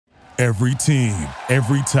Every team,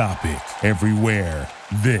 every topic, everywhere.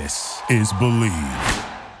 This is Believe.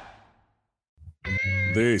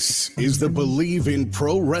 This is the Believe in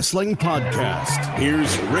Pro Wrestling podcast.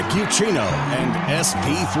 Here's Rick Ucchino and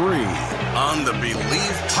SP3 on the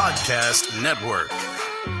Believe Podcast Network.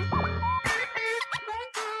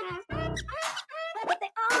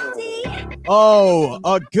 Oh,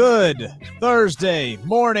 a good Thursday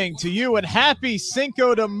morning to you and happy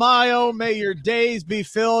Cinco de Mayo. May your days be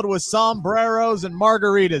filled with sombreros and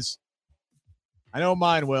margaritas. I know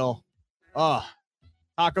mine will.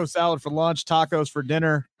 Taco salad for lunch, tacos for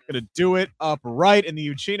dinner. Gonna do it up right in the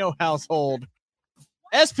Ucchino household.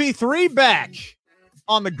 SP3 back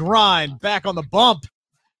on the grind, back on the bump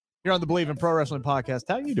here on the Believe in Pro Wrestling podcast.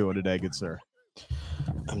 How you doing today, good sir?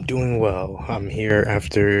 I'm doing well. I'm here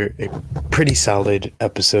after a pretty solid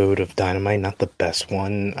episode of Dynamite. Not the best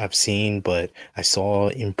one I've seen, but I saw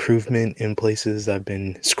improvement in places I've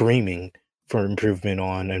been screaming for improvement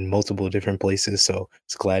on in multiple different places. So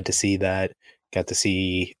it's glad to see that. Got to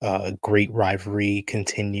see great rivalry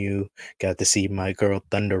continue. Got to see my girl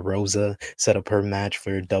Thunder Rosa set up her match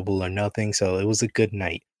for Double or Nothing. So it was a good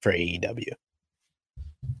night for AEW.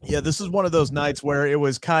 Yeah, this is one of those nights where it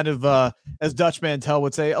was kind of, as Dutch Mantel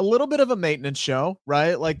would say, a little bit of a maintenance show,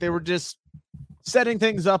 right? Like they were just setting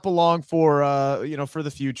things up along for, for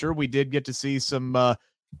the future. We did get to see some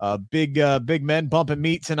big men bumping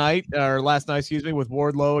meat tonight, or last night, with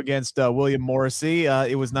Wardlow against William Morrissey.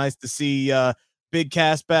 It was nice to see Big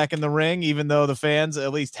Cass back in the ring, even though the fans,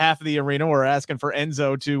 at least half of the arena, were asking for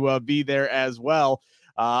Enzo to be there as well.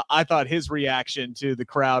 I thought his reaction to the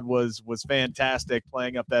crowd was fantastic,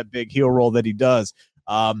 playing up that big heel role that he does.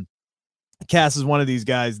 Cass is one of these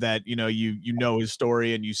guys that, you know his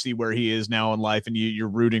story and you see where he is now in life and you're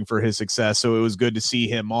rooting for his success. So it was good to see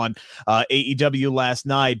him on AEW last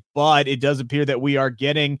night, but it does appear that we are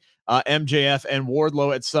getting MJF and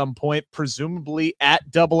Wardlow at some point, presumably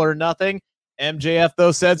at Double or Nothing. MJF,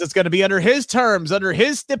 though, says it's going to be under his terms, under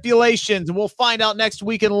his stipulations, and we'll find out next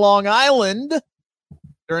week in Long Island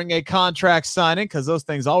during a contract signing, because those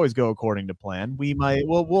things always go according to plan.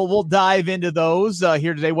 We'll dive into those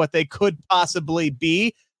here today, what they could possibly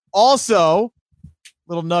be. Also,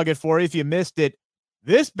 little nugget for you if you missed it,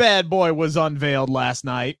 this bad boy was unveiled last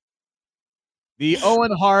night. The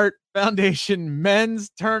Owen Hart Foundation men's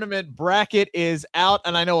tournament bracket is out,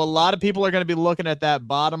 and I know a lot of people are going to be looking at that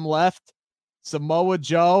bottom left, Samoa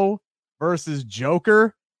Joe versus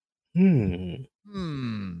Joker.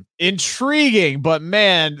 Intriguing, but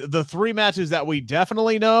man, the three matches that we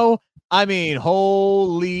definitely know, I mean,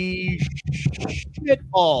 holy shit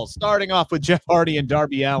balls. Starting off with Jeff Hardy and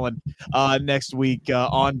Darby Allin next week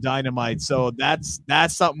on Dynamite. So that's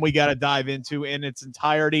something we got to dive into in its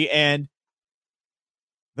entirety. And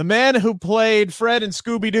the man who played Fred and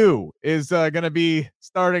Scooby-Doo is going to be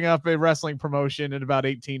starting up a wrestling promotion in about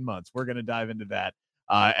 18 months. We're going to dive into that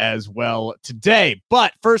as well today.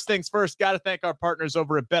 But first things first, got to thank our partners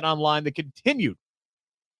over at BetOnline, the continued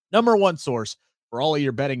 #1 source for all of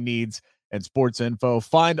your betting needs and sports info.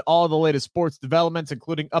 Find all the latest sports developments,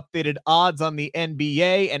 including updated odds on the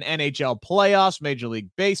NBA and NHL playoffs, Major League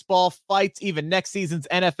Baseball, fights, even next season's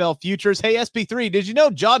NFL futures. Hey, SP3, did you know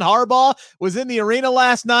John Harbaugh was in the arena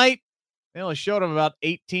last night? They only showed him about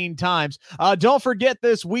 18 times. Don't forget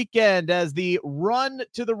this weekend as the Run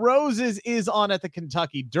to the Roses is on at the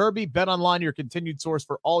Kentucky Derby. BetOnline, your continued source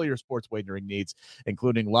for all your sports wagering needs,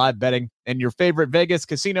 including live betting and your favorite Vegas,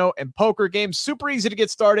 casino, and poker games. Super easy to get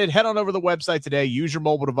started. Head on over to the website today. Use your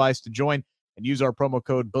mobile device to join and use our promo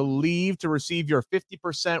code BELIEVE to receive your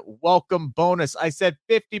 50% welcome bonus. I said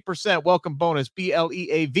 50% welcome bonus,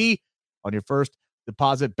 BLEAV, on your first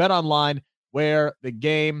deposit. BetOnline, where the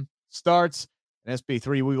game starts. And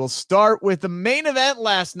SP3, we will start with the main event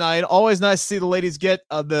last night. Always nice to see the ladies get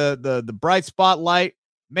the bright spotlight.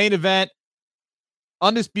 Main event,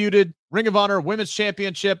 Undisputed, Ring of Honor Women's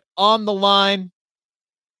Championship on the line.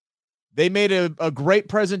 They made a great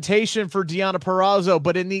presentation for Deonna Purrazzo,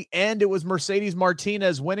 but in the end, it was Mercedes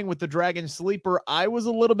Martinez winning with the Dragon Sleeper. I was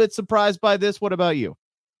a little bit surprised by this. What about you?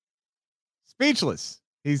 Speechless.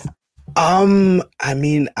 I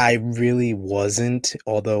mean, I really wasn't,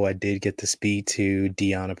 although I did get to speak to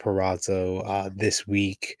Deonna Purrazzo this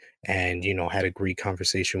week and, had a great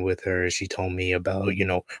conversation with her. She told me about,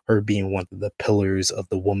 her being one of the pillars of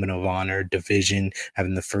the Woman of Honor division,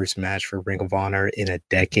 having the first match for Ring of Honor in a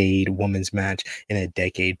decade, women's match in a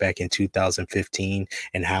decade back in 2015,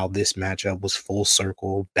 and how this matchup was full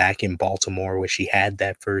circle back in Baltimore, where she had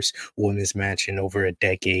that first women's match in over a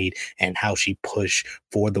decade, and how she pushed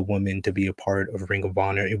for the women to be a part of Ring of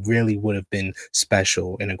Honor. It really would have been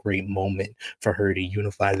special and a great moment for her to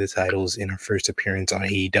unify the titles in her first appearance on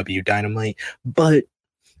AEW Dynamite. But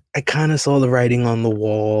I kind of saw the writing on the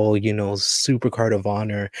wall. Supercard of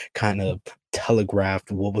Honor kind of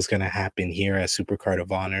telegraphed what was going to happen here at Supercard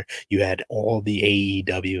of Honor. You had all the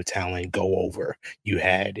AEW talent go over. You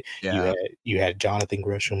had Jonathan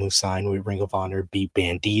Gresham, who signed with Ring of Honor, beat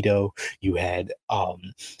Bandito. You had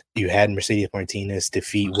Mercedes Martinez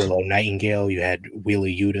defeat Willow Nightingale. You had Wheeler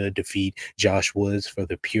Yuta defeat Josh Woods for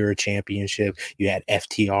the Pure Championship. You had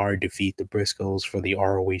FTR defeat the Briscoes for the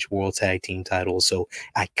ROH World Tag Team titles. So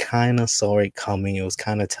I kind of saw it coming. It was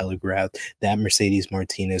kind of telegraphed that Mercedes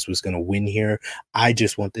Martinez was going to win here. I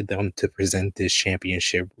just wanted them to present this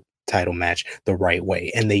championship title match the right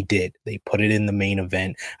way, and they did. They put it in the main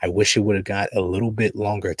event. I wish it would have got a little bit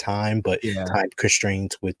longer time, but time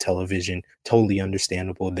constraints with television, totally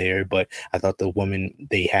understandable there. But I thought the women,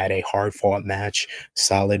 they had a hard fought match,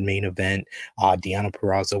 solid main event. Deonna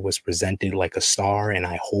Purrazzo was presented like a star, and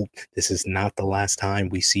I hope this is not the last time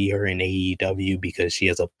we see her in AEW, because she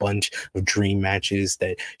has a bunch of dream matches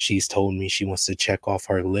that she's told me she wants to check off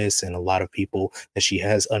her list, and a lot of people that she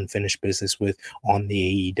has unfinished business with on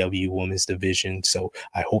the AEW women's division. So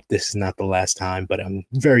I hope this is not the last time, but I'm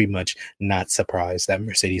very much not surprised that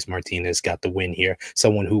Mercedes Martinez got the win here.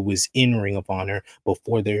 Someone who was in Ring of Honor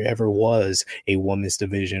before there ever was a women's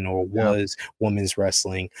division or was women's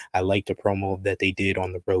wrestling. I like the promo that they did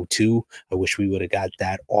on the Road 2. I wish we would have got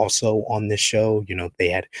that also on this show. They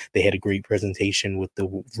had a great presentation with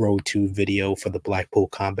the Road 2 video for the Blackpool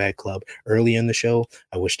Combat Club early in the show.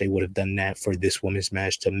 I wish they would have done that for this women's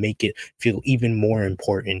match to make it feel even more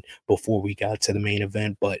important before we got to the main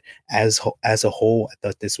event. But as a whole, I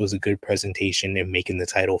thought this was a good presentation and making the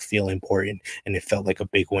title feel important, and it felt like a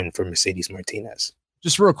big win for Mercedes Martinez.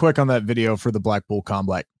 Just real quick on that video for the Blackpool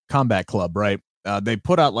Combat Club, right? They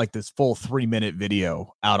put out like this full 3-minute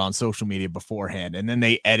video out on social media beforehand, and then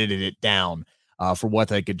they edited it down for what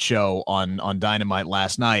they could show on Dynamite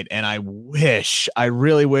last night. And I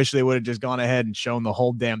really wish they would have just gone ahead and shown the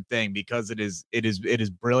whole damn thing, because it is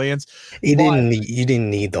brilliance. You didn't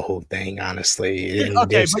need the whole thing, honestly.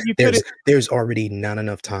 Okay, there's already not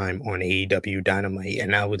enough time on AEW Dynamite,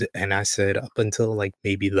 and I said up until like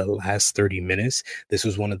maybe the last 30 minutes, this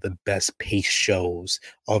was one of the best paced shows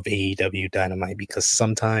of AEW Dynamite, because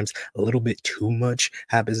sometimes a little bit too much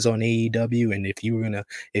happens on AEW, and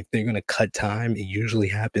if they're gonna cut time, it usually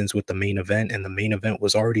happens with the main event, and the main event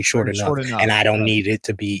was already short enough, and I don't need it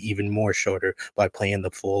to be even more shorter by playing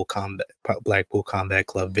the full Blackpool Combat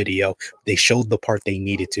Club video. They showed the part they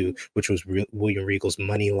needed to, which was William Regal's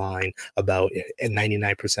money line about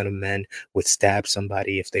 99% of men would stab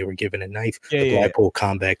somebody if they were given a knife. The Blackpool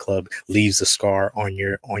Combat Club leaves a scar on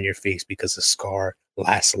your face because the scar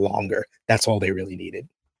lasts longer. That's all they really needed.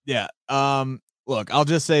 Yeah. Look, I'll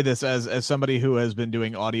just say this as somebody who has been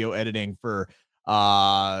doing audio editing for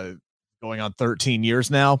going on 13 years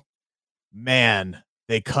now. Man,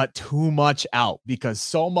 they cut too much out, because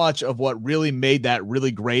so much of what really made that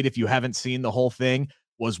really great, if you haven't seen the whole thing,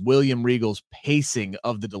 was William Regal's pacing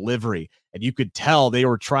of the delivery. And you could tell they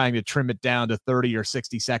were trying to trim it down to 30 or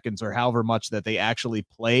 60 seconds or however much that they actually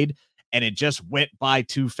played. And it just went by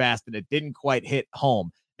too fast, and it didn't quite hit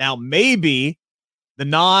home. Now, maybe the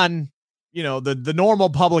the normal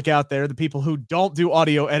public out there, the people who don't do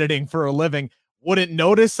audio editing for a living, wouldn't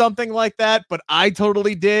notice something like that, but I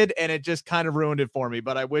totally did, and it just kind of ruined it for me.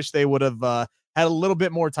 But I wish they would have had a little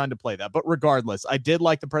bit more time to play that. But regardless, I did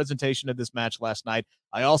like the presentation of this match last night.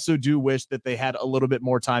 I also do wish that they had a little bit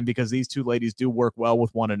more time, because these two ladies do work well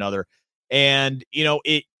with one another. And,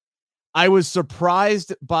 I was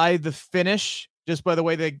surprised by the finish, just by the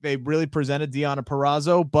way they really presented Deonna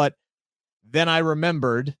Purrazzo. But then I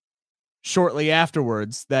remembered shortly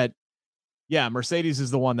afterwards that, Mercedes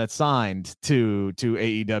is the one that signed to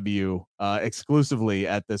AEW exclusively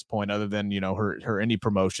at this point, other than, her indie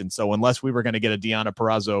promotion. So unless we were going to get a Deonna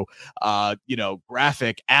Purrazzo,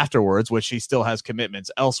 graphic afterwards, which she still has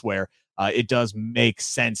commitments elsewhere, it does make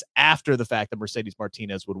sense after the fact that Mercedes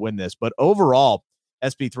Martinez would win this. But overall,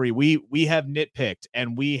 SP3, we have nitpicked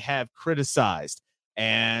and we have criticized,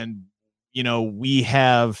 and, we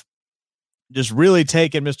have just really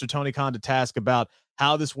taken Mr. Tony Khan to task about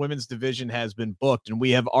how this women's division has been booked. And we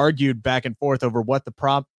have argued back and forth over what the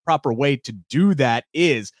proper way to do that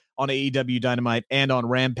is on AEW Dynamite and on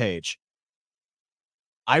Rampage.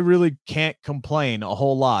 I really can't complain a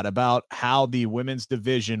whole lot about how the women's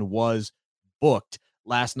division was booked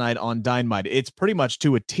last night on Dynamite. It's pretty much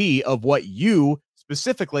to a T of what you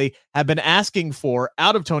specifically have been asking for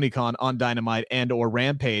out of Tony Khan on Dynamite and or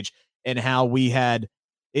Rampage, and how we had,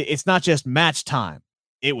 it's not just match time.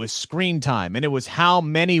 It was screen time, and it was how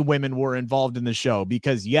many women were involved in the show.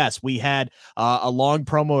 Because yes, we had a long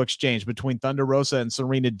promo exchange between Thunder Rosa and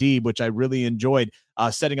Serena Deeb, which I really enjoyed,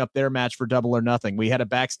 setting up their match for Double or Nothing. We had a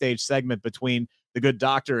backstage segment between the Good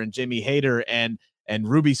Doctor and Jimmy Hayter and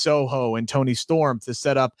Ruby Soho and Tony Storm to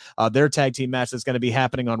set up their tag team match that's going to be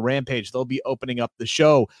happening on Rampage. They'll be opening up the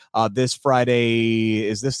show this Friday.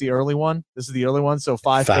 Is this the early one? This is the early one. So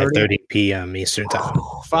 5:30 p.m. Eastern time.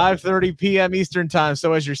 5:30 p.m. Eastern time.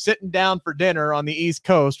 So as you're sitting down for dinner on the East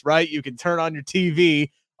Coast, right, you can turn on your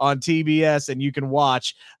TV on TBS and you can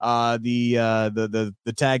watch the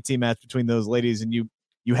tag team match between those ladies, and you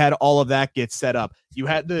had all of that get set up. You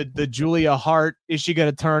had the Julia Hart. Is she going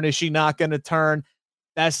to turn? Is she not going to turn?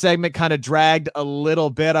 That segment kind of dragged a little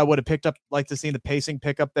bit. I would have like to see the pacing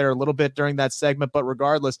pick up there a little bit during that segment. But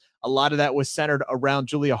regardless, a lot of that was centered around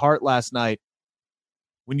Julia Hart last night.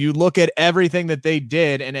 When you look at everything that they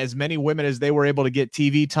did and as many women as they were able to get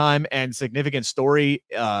TV time and significant story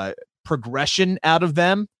progression out of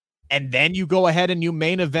them, and then you go ahead and you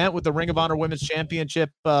main event with the Ring of Honor Women's Championship,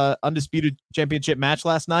 Undisputed Championship match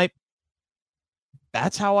last night.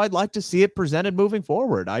 That's how I'd like to see it presented moving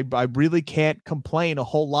forward. I really can't complain a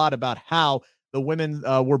whole lot about how the women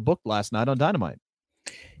were booked last night on Dynamite.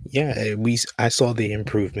 Yeah, I saw the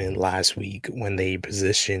improvement last week when they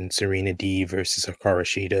positioned Serena Deeb versus Hikaru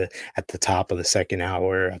Shida at the top of the second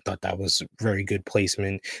hour. I thought that was very good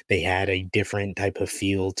placement. They had a different type of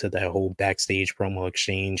feel to that whole backstage promo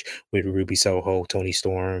exchange with Ruby Soho, Tony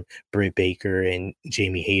Storm, Britt Baker, and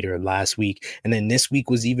Jamie Hayter last week. And then this week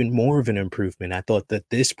was even more of an improvement. I thought that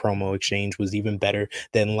this promo exchange was even better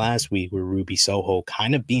than last week, with Ruby Soho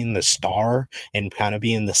kind of being the star and kind of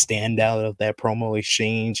being the standout of that promo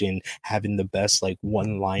exchange, and having the best like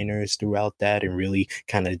one-liners throughout that, and really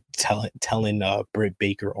kind of telling Britt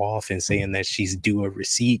Baker off and saying that she's due a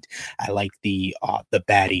receipt. I like the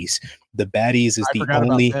baddies. The baddies is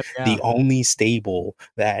the only stable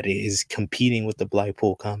that is competing with the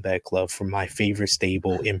Blackpool Combat Club for my favorite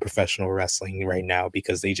stable in professional wrestling right now,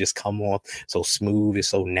 because they just come off so smooth, it's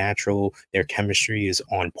so natural. Their chemistry is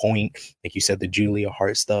on point. Like you said, the Julia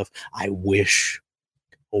Hart stuff. I wish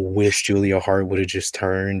Julia Hart would have just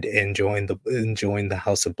turned and joined the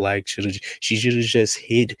House of Black. She should have just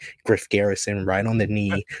hit Griff Garrison right on the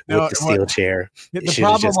knee with the steel chair. The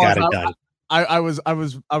problem just got it done. I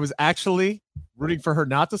was actually rooting for her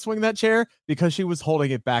not to swing that chair because she was holding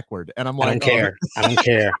it backward, and I'm like, I don't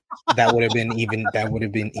care. That would have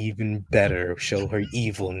been even better. Show her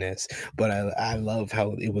evilness. But I love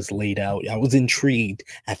how it was laid out. I was intrigued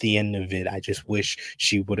at the end of it. I just wish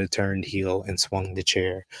she would have turned heel and swung the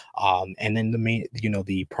chair. And then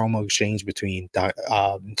the promo exchange between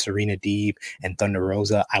Serena Deeb and Thunder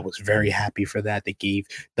Rosa, I was very happy for that. They gave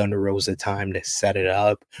Thunder Rosa time to set it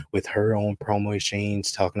up with her own promo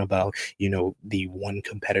exchange, talking about, the one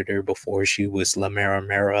competitor before she was La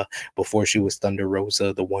Mera, before she was Thunder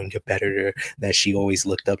Rosa, the one competitor that she always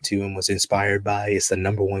looked up to and was inspired by, is the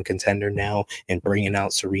number one contender now, and bringing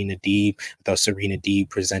out Serena Deeb. I thought Serena Deeb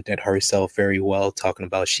presented herself very well, talking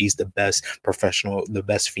about she's the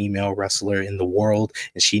best female wrestler in the world,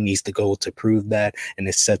 and she needs to go to prove that. And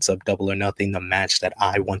it sets up Double or Nothing, the match that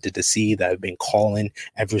I wanted to see, that I've been calling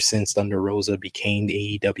ever since Thunder Rosa became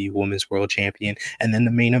the AEW Women's World Champion. And then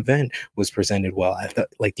the main event was presented well. I thought,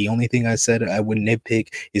 like, the only thing I said I would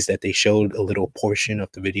nitpick is that they showed a little portion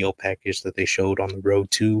of the video package that they showed on the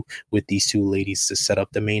road to with these two ladies to set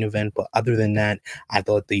up the main event. But other than that, I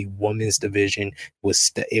thought the women's division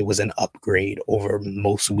was an upgrade over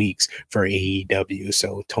most weeks for AEW.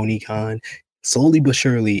 So Tony Khan slowly but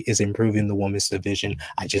surely is improving the women's division.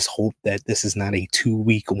 I just hope that this is not a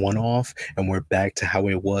 2-week one-off and we're back to how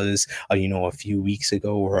it was, a few weeks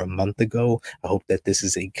ago or a month ago. I hope that this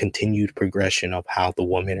is a continued progression of how the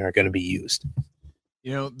women are going to be used.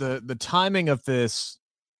 The timing of this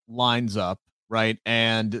lines up, right?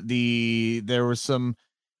 And there was some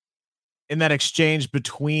in that exchange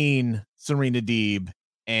between Serena Deeb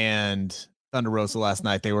and Thunder Rosa last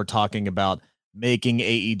night. They were talking about making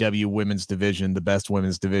AEW women's division the best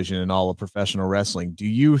women's division in all of professional wrestling. Do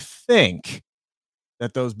you think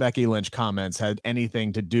that those Becky Lynch comments had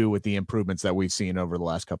anything to do with the improvements that we've seen over the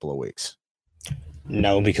last couple of weeks?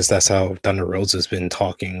 No, because that's how Thunder Rosa's been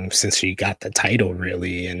talking since she got the title,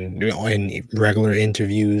 really, and in regular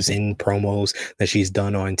interviews, in promos that she's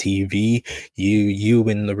done on TV. You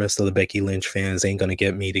and the rest of the Becky Lynch fans ain't gonna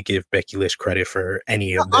get me to give Becky Lynch credit for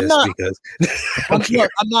any of I'm this not. because I don't care.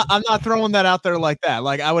 Look, I'm not throwing that out there like that.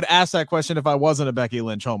 Like, I would ask that question if I wasn't a Becky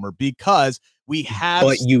Lynch homer, because we have.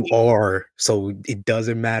 But you are, so it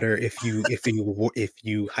doesn't matter if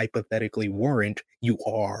you hypothetically weren't. You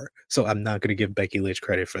are. So I'm not going to give Becky Lynch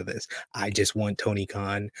credit for this. I just want Tony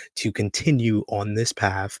Khan to continue on this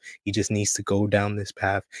path. He just needs to go down this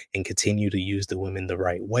path and continue to use the women the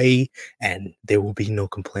right way, and there will be no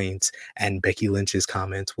complaints. And Becky Lynch's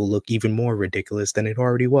comments will look even more ridiculous than it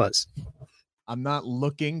already was. I'm not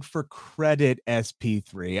looking for credit,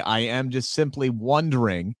 SP3. I am just simply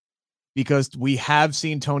wondering, because we have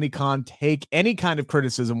seen Tony Khan take any kind of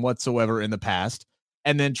criticism whatsoever in the past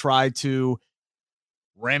and then try to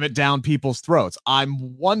ram it down people's throats.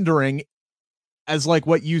 I'm wondering, as like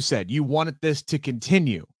what you said, you wanted this to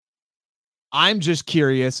continue. I'm just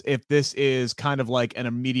curious if this is kind of like an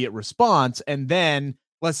immediate response, and then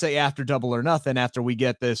let's say after Double or Nothing, after we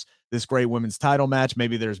get this great women's title match,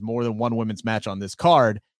 maybe there's more than one women's match on this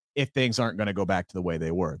card, if things aren't going to go back to the way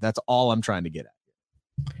they were. That's all I'm trying to get at.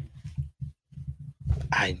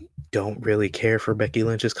 I don't really care for Becky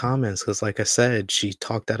Lynch's comments because, like I said, she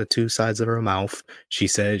talked out of two sides of her mouth. She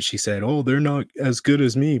said, "Oh, they're not as good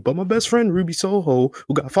as me." But my best friend Ruby Soho,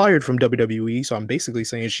 who got fired from WWE, so I'm basically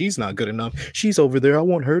saying she's not good enough. She's over there. I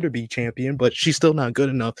want her to be champion, but she's still not good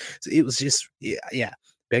enough. So it was just, yeah.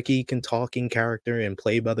 Becky can talk in character and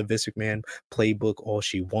play by the Vince McMahon playbook all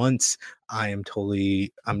she wants. I'm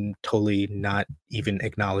totally not even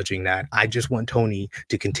acknowledging that. I just want Tony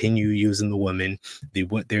to continue using the women.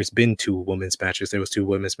 There's been two women's matches. There was two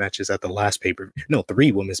women's matches at the last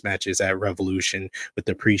three women's matches at Revolution, with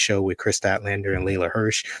the pre-show with Chris Statlander and Layla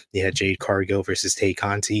Hirsch. You had Jade Cargill versus Tay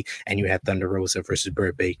Conti, and you had Thunder Rosa versus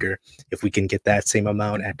Britt Baker. If we can get that same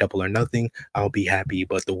amount at Double or Nothing, I'll be happy.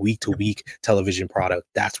 But the week-to-week television product,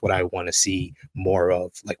 that's what I want to see more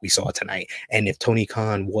of, like we saw tonight. And if Tony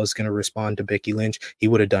Khan was going to respond to Becky Lynch, he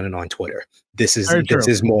would have done it on Twitter. This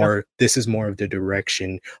is more of the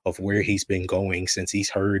direction of where he's been going since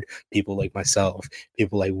he's heard people like myself,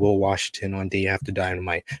 people like Will Washington on Day After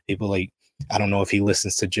Dynamite, people like, I don't know if he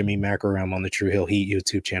listens to Jimmy Macaram on the True Hill Heat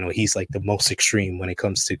YouTube channel. He's like the most extreme when it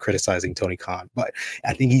comes to criticizing Tony Khan. But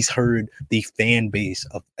I think he's heard the fan base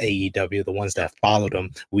of AEW, the ones that followed him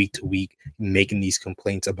week to week, making these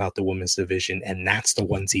complaints about the women's division. And that's the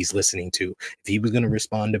ones he's listening to. If he was going to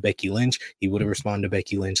respond to Becky Lynch, he would have responded to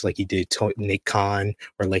Becky Lynch like he did Nick Khan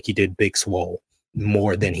or like he did Big Swole,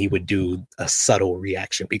 more than he would do a subtle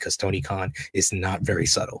reaction, because Tony Khan is not very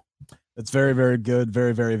subtle. That's very, very good.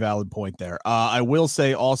 Very, very valid point there. I will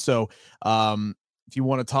say also, if you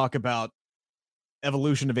want to talk about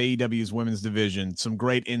evolution of AEW's women's division, some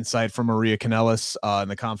great insight from Maria Kanellis in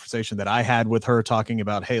the conversation that I had with her, talking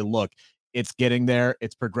about, hey, look, it's getting there.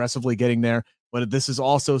 It's progressively getting there. But this is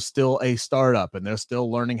also still a startup, and they're still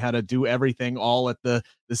learning how to do everything all at the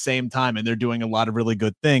same time. And they're doing a lot of really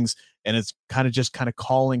good things. And it's kind of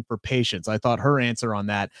calling for patience. I thought her answer on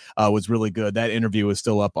that was really good. That interview is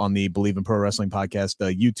still up on the Believe in Pro Wrestling podcast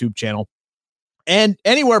YouTube channel, and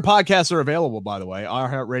anywhere podcasts are available, by the way,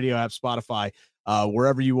 our radio app, Spotify,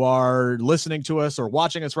 wherever you are listening to us or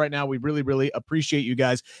watching us right now. We really, really appreciate you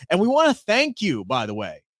guys. And we want to thank you, by the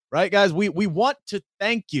way, right, guys? We want to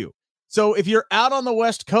thank you. So if you're out on the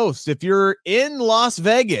West Coast, if you're in Las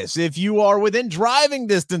Vegas, if you are within driving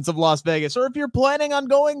distance of Las Vegas, or if you're planning on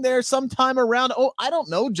going there sometime around,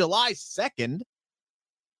 July 2nd,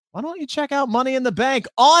 why don't you check out Money in the Bank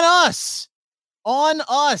on us? On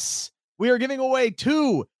us. We are giving away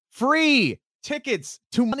 2 free tickets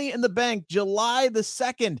to Money in the Bank July the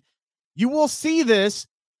 2nd. You will see this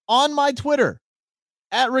on my Twitter,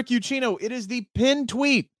 at Rick Ucchino. It is the pinned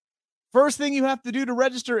tweet. First thing you have to do to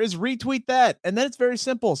register is retweet that. And then it's very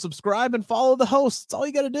simple. Subscribe and follow the host. It's all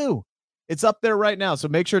you got to do. It's up there right now. So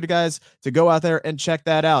make sure to go out there and check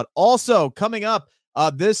that out. Also, coming up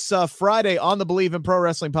this Friday on the Believe in Pro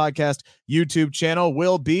Wrestling podcast YouTube channel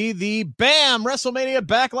will be the BAM! WrestleMania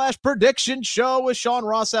Backlash Prediction Show with Sean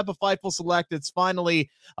Rossap of Fightful Select. It's finally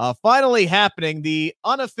happening. The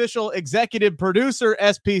unofficial executive producer,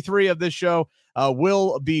 SP3, of this show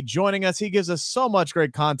will be joining us. He gives us so much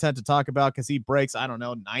great content to talk about because he breaks,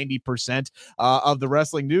 90% of the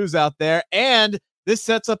wrestling news out there. And this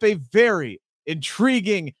sets up a very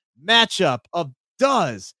intriguing matchup of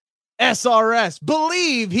does SRS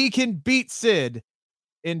believe he can beat Sid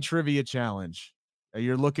in Trivia Challenge?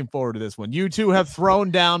 You're looking forward to this one. You two have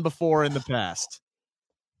thrown down before in the past.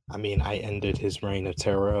 I mean, I ended his reign of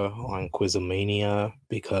terror on Quizomania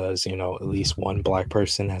because, you know, at least one black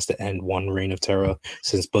person has to end one reign of terror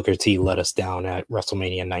since Booker T let us down at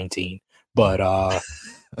WrestleMania 19. But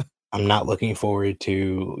I'm not looking forward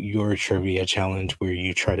to your trivia challenge where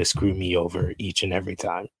you try to screw me over each and every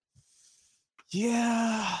time.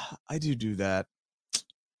 Yeah, I do that. It's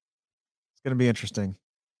going to be interesting.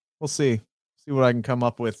 We'll see what I can come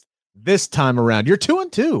up with this time around. You're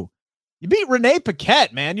 2-2. You beat Renee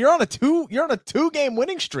Paquette, man. You're on a 2-game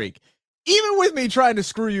winning streak. Even with me trying to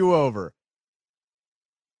screw you over.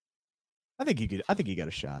 I think you got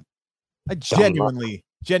a shot. I genuinely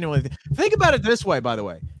think about it this way, by the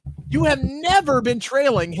way. You have never been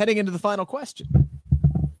trailing heading into the final question.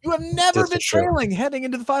 You have never been trailing heading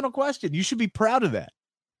into the final question. You should be proud of that.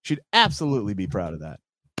 You should absolutely be proud of that.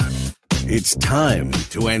 It's time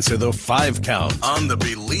to answer the 5 count on the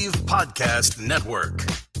Believe Podcast Network.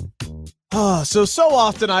 So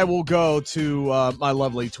often I will go to my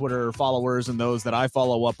lovely Twitter followers and those that I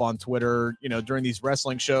follow up on Twitter, you know, during these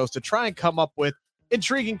wrestling shows to try and come up with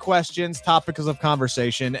intriguing questions, topics of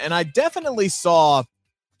conversation. And I definitely saw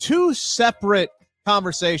 2 separate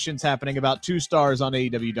conversations happening about 2 stars on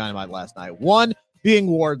AEW Dynamite last night. One being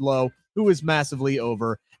Wardlow, who is massively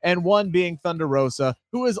over, and one being Thunder Rosa,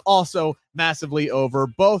 who is also massively over,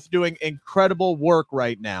 both doing incredible work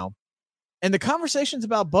right now. And the conversations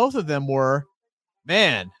about both of them were,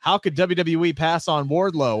 man, how could WWE pass on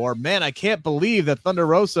Wardlow? Or, man, I can't believe that Thunder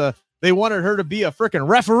Rosa, they wanted her to be a freaking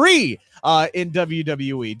referee in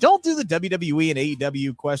WWE. Don't do the WWE and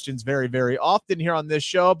AEW questions very, very often here on this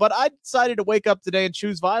show, but I decided to wake up today and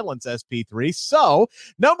choose violence, SP3. So,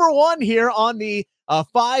 number 1 here on the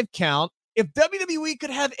 5 count, if WWE could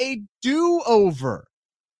have a do-over.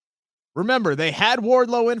 Remember, they had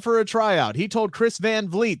Wardlow in for a tryout. He told Chris Van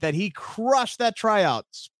Vliet that he crushed that tryout,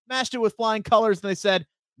 smashed it with flying colors, and they said,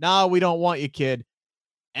 "No, we don't want you, kid."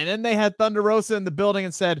 And then they had Thunder Rosa in the building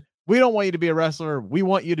and said, "We don't want you to be a wrestler. We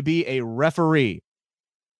want you to be a referee."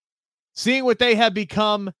 Seeing what they have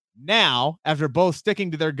become now, after both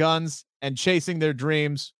sticking to their guns and chasing their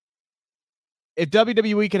dreams, if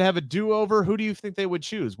WWE could have a do-over, who do you think they would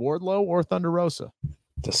choose, Wardlow or Thunder Rosa?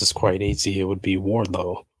 This is quite easy. It would be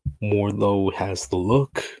Wardlow. Wardlow has the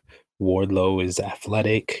look. Wardlow is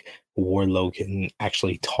athletic. Wardlow can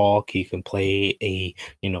actually talk. He can play a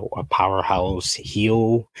powerhouse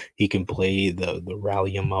heel. He can play the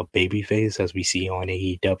rally him up babyface as we see on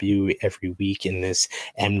AEW every week in this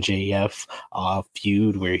MJF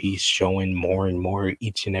feud where he's showing more and more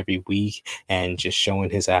each and every week and just showing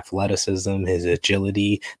his athleticism, his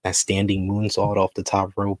agility. That standing moonsault off the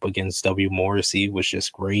top rope against W. Morrissey was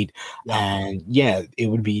just great. Yeah. And yeah, it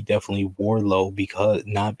would be definitely Wardlow because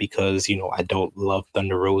I don't love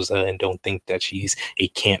Thunder Rosa and don't think that she's a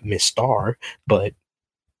can't miss star, but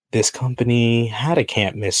this company had a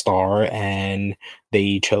can't miss star and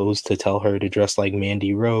they chose to tell her to dress like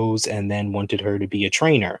Mandy Rose and then wanted her to be a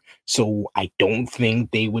trainer. So I don't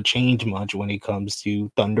think they would change much when it comes to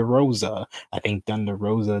Thunder Rosa. I think Thunder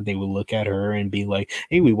Rosa, they would look at her and be like,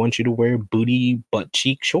 hey, we want you to wear booty butt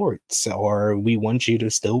cheek shorts, or we want you to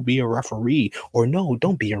still be a referee, or no,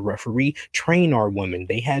 don't be a referee, train our women.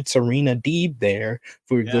 They had Serena Deeb there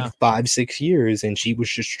for a good 5-6 years and she was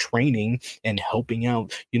just training and helping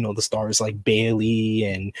out, the stars like Bailey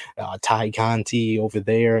and Ty Conti over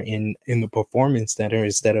there in the performance center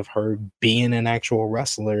instead of her being an actual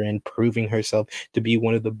wrestler and proving herself to be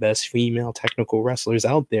one of the best female technical wrestlers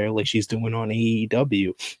out there like she's doing on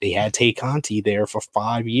AEW. They had Tay Conti there for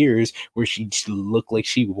 5 years where she looked like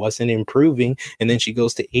she wasn't improving, and then she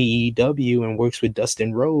goes to AEW and works with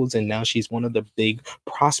Dustin Rhodes, and now she's one of the big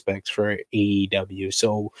prospects for AEW.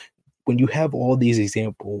 So when you have all these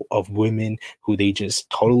examples of women who they just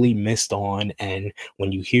totally missed on, and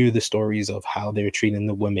when you hear the stories of how they're treating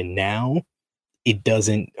the women now, it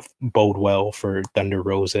doesn't bode well for Thunder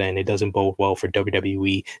Rosa, and it doesn't bode well for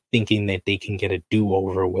WWE thinking that they can get a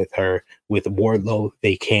do-over with her. With Wardlow,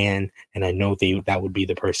 they can, and I know that would be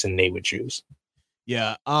the person they would choose.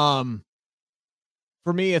 Yeah.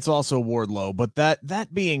 For me, it's also Wardlow, but that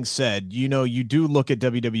being said, you do look at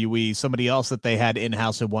WWE. Somebody else that they had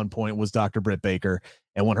in-house at one point was Dr. Britt Baker.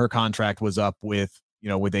 And when her contract was up with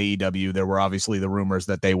AEW, there were obviously the rumors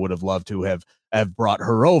that they would have loved to have brought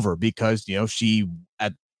her over because, she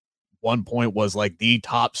at one point was like the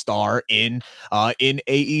top star in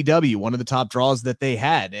AEW, one of the top draws that they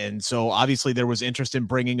had. And so obviously there was interest in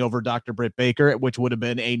bringing over Dr. Britt Baker, which would have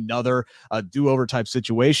been another do-over type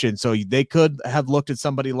situation. So they could have looked at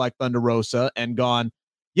somebody like Thunder Rosa and gone,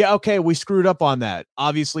 yeah, okay, we screwed up on that.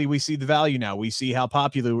 Obviously we see the value now. We see how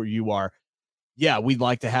popular you are. yeah, we'd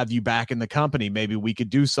like to have you back in the company. Maybe we could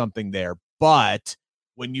do something there. But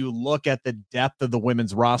when you look at the depth of the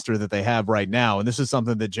women's roster that they have right now, and this is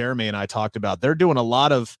something that Jeremy and I talked about, they're doing a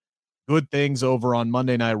lot of good things over on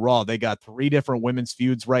Monday Night Raw. They got 3 different women's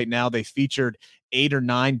feuds right now. They featured 8 or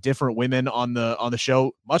 9 different women on the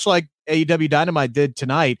show, much like AEW Dynamite did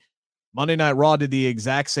tonight. Monday Night Raw did the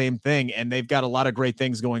exact same thing, and they've got a lot of great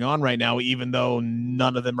things going on right now, even though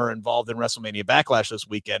none of them are involved in WrestleMania Backlash this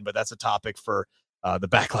weekend, but that's a topic for the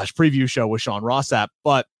Backlash preview show with Sean Rossap.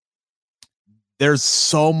 But there's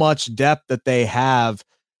so much depth that they have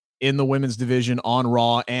in the women's division on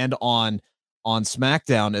Raw and on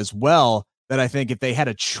SmackDown as well, that I think if they had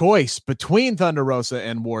a choice between Thunder Rosa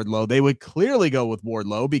and Wardlow, they would clearly go with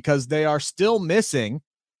Wardlow, because they are still missing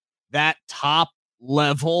that top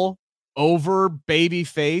level over baby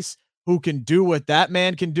face who can do what that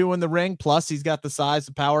man can do in the ring. Plus he's got the size,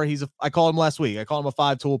 the power. I called him last week. I call him a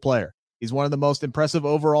 5-tool player. He's one of the most impressive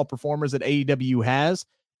overall performers that AEW has.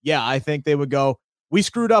 Yeah, I think they would go, we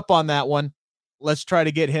screwed up on that one. Let's try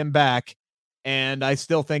to get him back. And I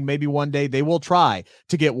still think maybe one day they will try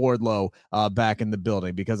to get Wardlow back in the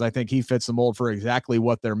building, because I think he fits the mold for exactly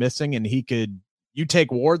what they're missing. And you take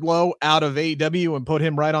Wardlow out of AEW and put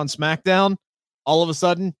him right on SmackDown, all of a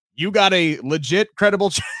sudden you got a legit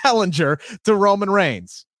credible challenger to Roman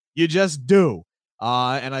Reigns. You just do.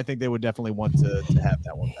 And I think they would definitely want to have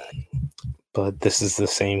that one back. But this is the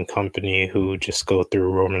same company who just go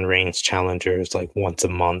through Roman Reigns challengers like once a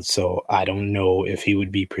month. So I don't know if he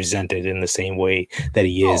would be presented in the same way that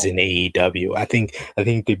he is in AEW. I think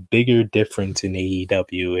the bigger difference in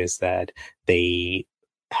AEW is that they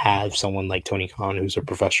have someone like Tony Khan, who's a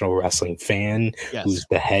professional wrestling fan, who's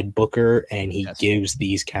the head booker, and he gives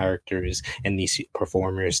these characters and these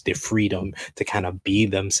performers the freedom to kind of be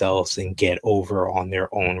themselves and get over on their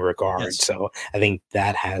own regard. So I think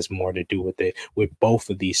that has more to do with it with both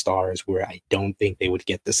of these stars, where I don't think they would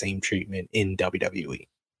get the same treatment in WWE.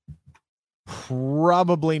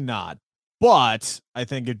 Probably not. But I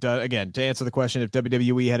think it does. Again, to answer the question, if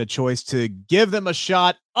WWE had a choice to give them a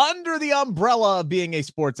shot under the umbrella of being a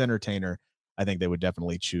sports entertainer, I think they would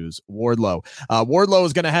definitely choose Wardlow. Wardlow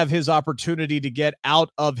is going to have his opportunity to get out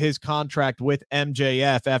of his contract with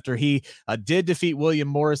MJF after he did defeat William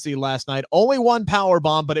Morrissey last night. Only one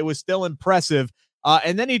powerbomb, but it was still impressive.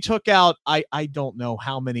 And then he took out, I don't know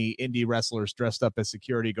how many indie wrestlers dressed up as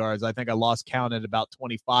security guards. I think I lost count at about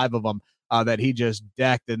 25 of them. That he just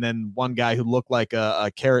decked, and then one guy who looked like a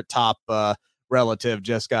Carrot Top relative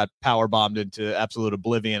just got power bombed into absolute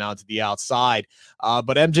oblivion onto the outside.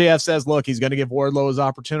 But MJF says, look, he's going to give Wardlow his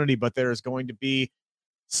opportunity, but there is going to be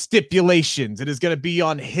stipulations. It is going to be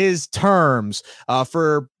on his terms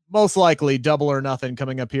for most likely Double or Nothing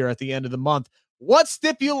coming up here at the end of the month. What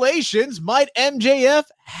stipulations might MJF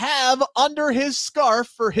have under his scarf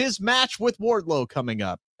for his match with Wardlow coming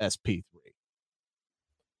up, SP3?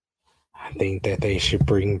 I think that they should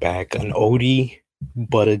bring back an oldie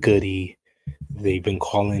but a goodie. They've been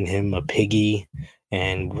calling him a piggy.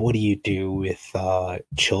 And what do you do with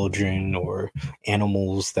children or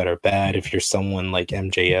animals that are bad? If you're someone like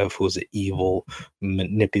MJF, who's an evil,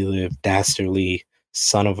 manipulative, dastardly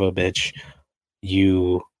son of a bitch,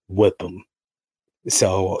 you whip them.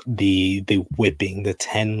 So the whipping, the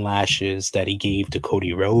 10 lashes that he gave to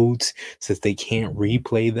Cody Rhodes, since they can't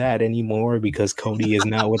replay that anymore because Cody is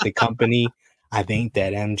not with the company, I think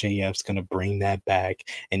that MJF's going to bring that back,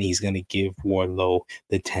 and he's going to give Wardlow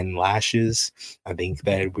the 10 lashes. I think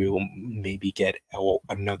that we'll maybe get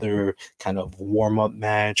another kind of warm-up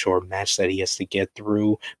match or match that he has to get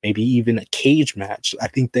through, maybe even a cage match. I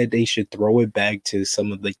think that they should throw it back to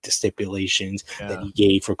some of the stipulations that he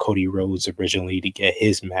gave for Cody Rhodes originally to get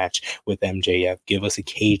his match with MJF. Give us a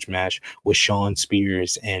cage match with Shawn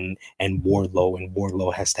Spears and Wardlow, and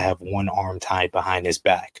Wardlow has to have one arm tied behind his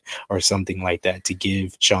back or something like that to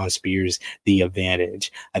give Shawn Spears the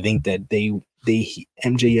advantage. I think that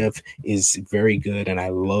MJF is very good, and I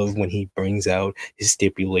love when he brings out his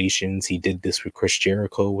stipulations. He did this with Chris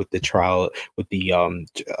Jericho with the trials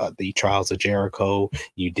of Jericho.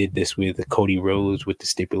 You did this with Cody Rhodes with the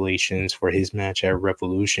stipulations for his match at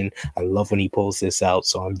Revolution. I love when he pulls this out,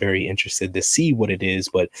 so I'm very interested to see what it is,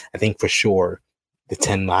 but I think for sure the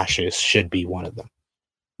 10 lashes should be one of them.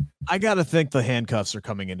 I got to think the handcuffs are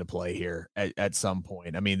coming into play here at some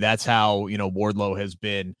point. I mean, that's how, Wardlow has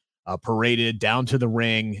been paraded down to the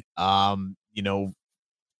ring, for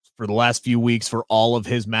the last few weeks for all of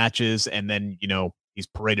his matches. And then, he's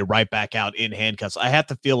paraded right back out in handcuffs. I have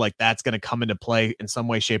to feel like that's going to come into play in some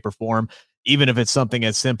way, shape, or form, even if it's something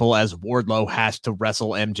as simple as Wardlow has to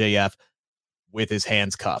wrestle MJF with his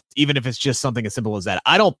hands cuffed, even if it's just something as simple as that.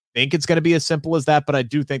 I don't think it's going to be as simple as that, but I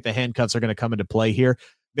do think the handcuffs are going to come into play here.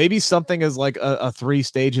 Maybe something as like a 3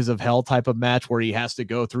 stages of hell type of match where he has to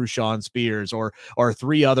go through Shawn Spears or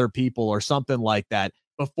 3 other people or something like that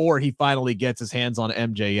before he finally gets his hands on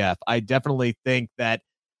MJF. I definitely think that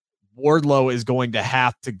Wardlow is going to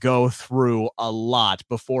have to go through a lot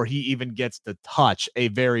before he even gets to touch a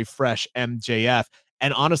very fresh MJF.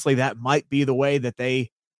 And honestly, that might be the way that they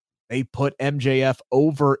put MJF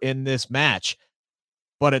over in this match.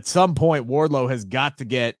 But at some point, Wardlow has got to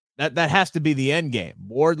get that has to be the end game.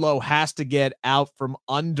 Wardlow has to get out from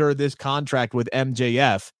under this contract with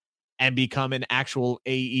MJF and become an actual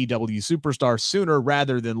AEW superstar sooner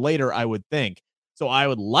rather than later, I would think. So I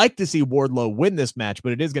would like to see Wardlow win this match,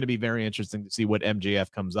 but it is going to be very interesting to see what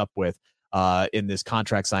MJF comes up with in this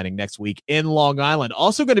contract signing next week in Long Island.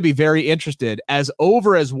 Also going to be very interested, as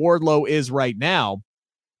over as Wardlow is right now,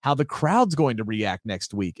 how the crowd's going to react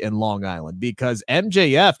next week in Long Island, because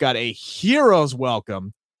MJF got a hero's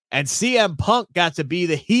welcome and CM Punk got to be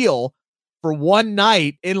the heel for one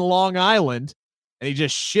night in Long Island, and he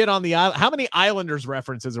just shit on the island. How many Islanders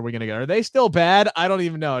references are we going to get? Are they still bad? I don't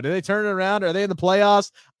even know. Do they turn it around? Are they in the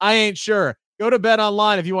playoffs? I ain't sure. Go to Bet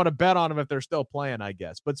Online if you want to bet on them if they're still playing, I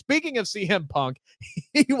guess. But speaking of CM Punk,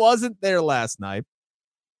 he wasn't there last night,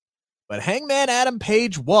 but Hangman Adam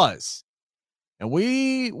Page was. And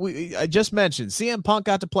I just mentioned CM Punk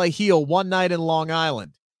got to play heel one night in Long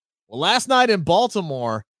Island. Well, last night in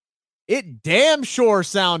Baltimore, it damn sure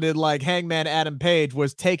sounded like Hangman Adam Page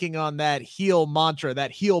was taking on that heel mantra,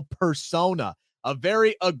 that heel persona. A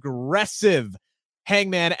very aggressive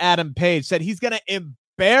Hangman Adam Page said he's going to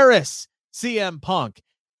embarrass CM Punk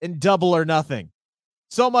in Double or Nothing.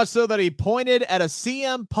 So much so that he pointed at a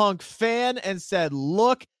CM Punk fan and said,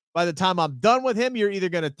 look, by the time I'm done with him, you're either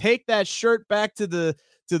going to take that shirt back to the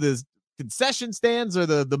concession stands or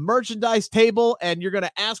the merchandise table, and you're going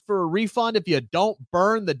to ask for a refund if you don't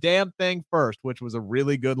burn the damn thing first, which was a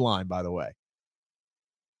really good line, by the way.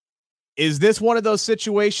 Is this one of those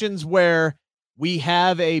situations where we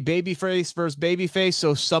have a babyface versus babyface,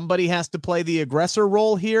 so somebody has to play the aggressor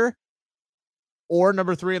role here? Or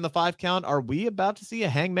number 3 in the 5 count, are we about to see a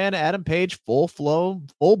Hangman Adam Page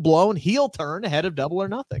full-blown heel turn ahead of Double or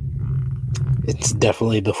Nothing? It's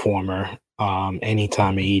definitely the former.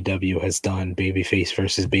 Anytime AEW has done babyface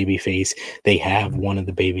versus babyface, they have one of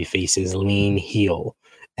the babyfaces lean heel.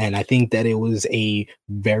 And I think that it was a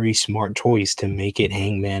very smart choice to make it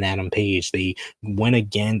Hangman Adam Page. They went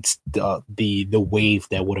against the wave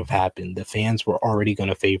that would have happened. The fans were already going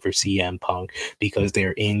to favor CM Punk because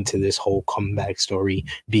they're into this whole comeback story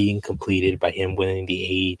being completed by him winning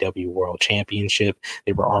the AEW World Championship.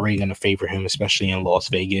 They were already going to favor him, especially in Las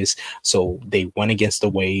Vegas. So they went against the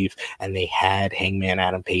wave and they had Hangman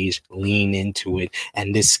Adam Page lean into it.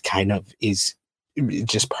 And this kind of is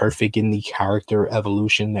just perfect in the character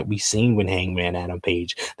evolution that we've seen with Hangman Adam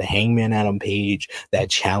Page. The Hangman Adam Page that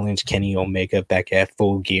challenged Kenny Omega back at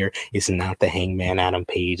Full Gear is not the Hangman Adam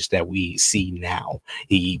Page that we see now.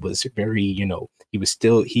 He was very,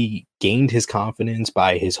 he gained his confidence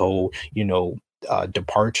by his whole,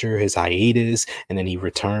 departure, his hiatus, and then he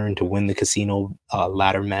returned to win the casino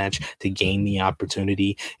ladder match to gain the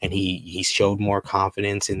opportunity, and he showed more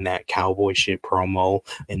confidence in that cowboy shit promo,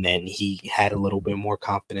 and then he had a little bit more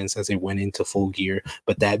confidence as he went into Full Gear.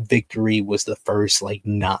 But that victory was the first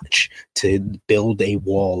notch to build a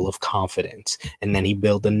wall of confidence, and then he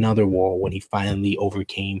built another wall when he finally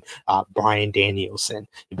overcame Bryan Danielson.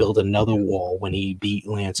 He built another wall when he beat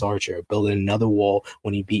Lance Archer, built another wall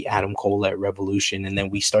when he beat Adam Cole at Revolution. And then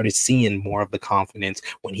we started seeing more of the confidence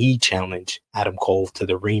when he challenged Adam Cole to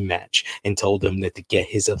the rematch and told him that to get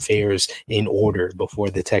his affairs in order before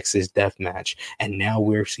the Texas Death Match. And now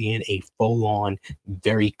we're seeing a full-on,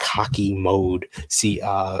 very cocky mode. See,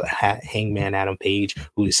 Hangman Adam Page,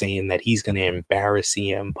 who is saying that he's going to embarrass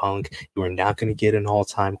CM Punk. We're not going to get an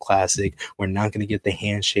all-time classic. We're not going to get the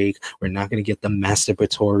handshake. We're not going to get the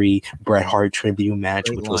masturbatory Bret Hart tribute match,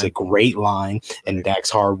 which was a great line. And Dax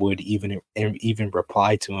Harwood even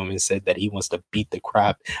replied to him and said that he wants to beat the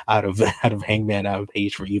crap out of Hangman Adam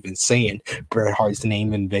Page for even saying Bret Hart's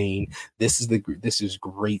name in vain. This is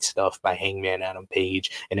great stuff by Hangman Adam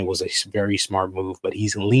Page, and it was a very smart move. But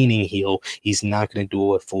he's leaning heel. He's not going to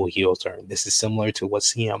do a full heel turn. This is similar to what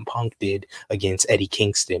CM Punk did against Eddie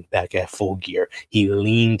Kingston back at Full Gear. He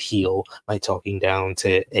leaned heel by talking down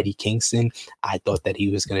to Eddie Kingston. I thought that he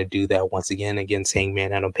was going to do that once again against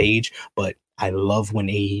Hangman Adam Page, but I love when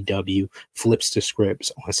AEW flips the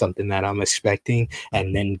scripts on something that I'm expecting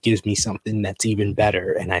and then gives me something that's even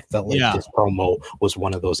better. And I felt like this promo was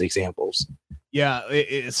one of those examples. Yeah,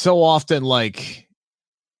 it's so often like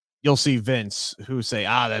you'll see Vince who say,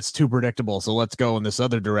 that's too predictable, so let's go in this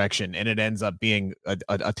other direction. And it ends up being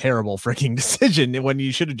a terrible freaking decision when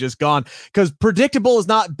you should have just gone, because predictable is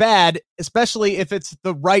not bad, especially if it's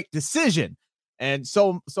the right decision. And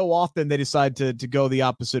so often they decide to go the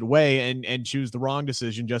opposite way and choose the wrong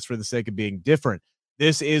decision just for the sake of being different.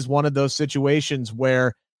 This is one of those situations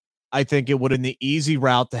where I think it would have been the easy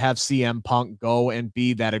route to have CM Punk go and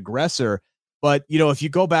be that aggressor. But, if you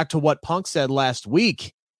go back to what Punk said last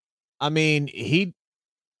week, I mean,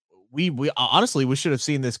 we honestly, we should have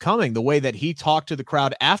seen this coming. The way that he talked to the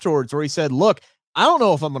crowd afterwards, where he said, look, I don't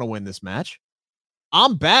know if I'm going to win this match.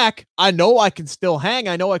 I'm back. I know I can still hang.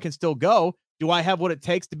 I know I can still go. Do I have what it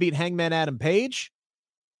takes to beat Hangman Adam Page?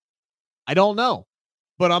 I don't know,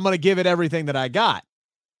 but I'm going to give it everything that I got.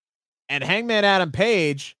 And Hangman Adam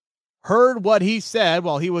Page heard what he said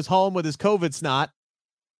while he was home with his COVID snot.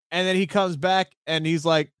 And then he comes back and he's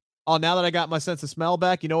like, oh, now that I got my sense of smell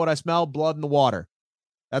back, you know what I smell? Blood in the water.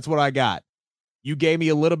 That's what I got. You gave me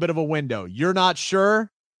a little bit of a window. You're not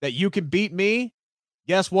sure that you can beat me?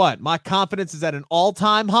 Guess what? My confidence is at an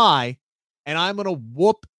all-time high, and I'm going to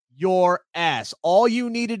whoop your ass. All you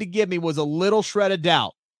needed to give me was a little shred of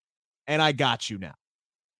doubt, and I got you now.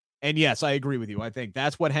 And yes, I agree with you. I think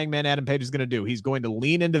that's what Hangman Adam Page is going to do. He's going to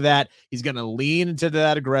lean into that. He's going to lean into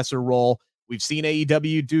that aggressor role. We've seen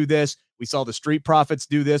AEW do this. We saw the Street Profits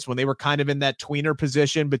do this when they were kind of in that tweener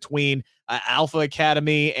position between Alpha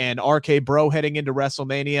Academy and RK Bro heading into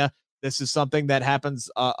WrestleMania. This is something that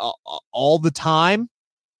happens all the time.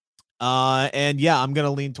 And yeah, I'm going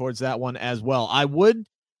to lean towards that one as well.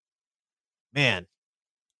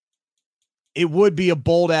 It would be a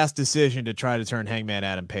bold-ass decision to try to turn Hangman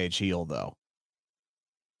Adam Page heel, though.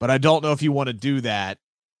 But I don't know if you want to do that.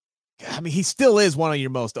 I mean, he still is one of your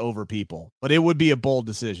most over people, but it would be a bold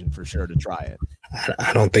decision for sure to try it.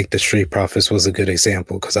 I don't think the Street Profits was a good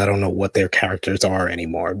example, because I don't know what their characters are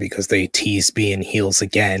anymore, because they teased being heels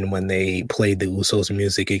again when they played the Usos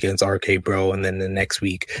music against RK Bro, and then the next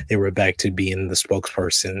week they were back to being the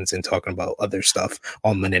spokespersons and talking about other stuff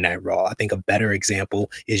on Monday Night Raw. I think a better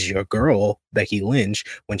example is your girl, Becky Lynch,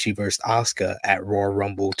 when she versed Asuka at Royal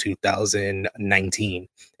Rumble 2019,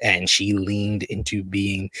 and she leaned into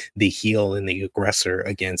being the heel and the aggressor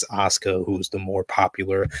against Asuka, who's the more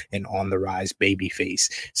popular and on the rise baby face.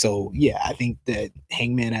 So yeah, I think that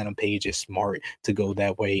Hangman Adam Page is smart to go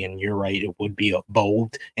that way, and you're right, it would be a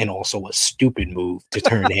bold and also a stupid move to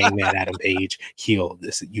turn Hangman Adam Page heel.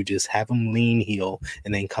 You just have him lean heel,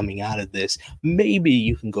 and then coming out of this, maybe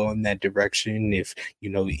you can go in that direction if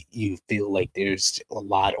you feel like there's a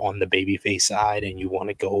lot on the babyface side and you want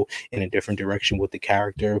to go in a different direction with the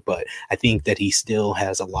character. But I think that he still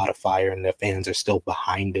has a lot of fire, and the fans are still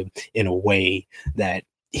behind him in a way that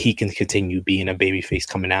he can continue being a babyface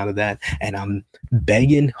coming out of that. And I'm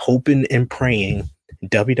begging, hoping, and praying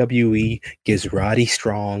WWE gives Roddy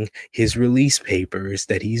Strong his release papers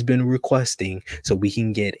that he's been requesting, so we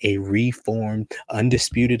can get a reformed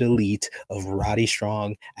Undisputed Elite of Roddy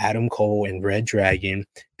Strong, Adam Cole, and Red Dragon.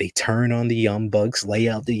 They turn on the Young Bucks, lay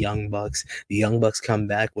out the Young Bucks. The Young Bucks come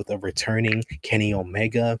back with a returning Kenny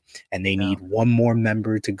Omega, and they need one more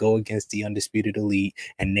member to go against the Undisputed Elite,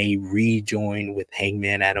 and they rejoin with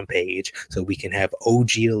Hangman Adam Page, so we can have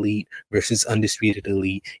OG Elite versus Undisputed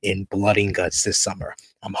Elite in Blood and Guts this summer.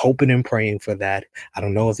 I'm hoping and praying for that. I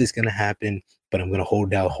don't know if it's going to happen, but I'm going to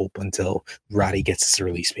hold out hope until Roddy gets his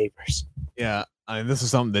release papers. Yeah, I mean, this is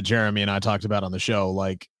something that Jeremy and I talked about on the show,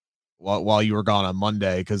 like, while you were gone on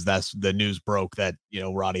Monday, because that's the news broke that,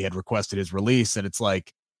 Roddy had requested his release. And it's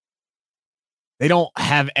like, they don't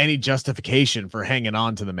have any justification for hanging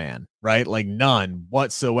on to the man, right? Like none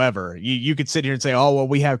whatsoever. You could sit here and say, oh, well,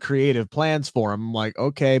 we have creative plans for him. I'm like,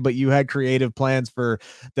 okay, but you had creative plans for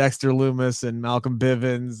Dexter Lumis and Malcolm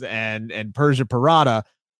Bivens and Persia Pirotta,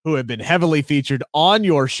 who have been heavily featured on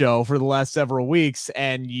your show for the last several weeks,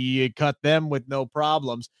 and you cut them with no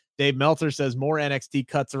problems. Dave Meltzer says more NXT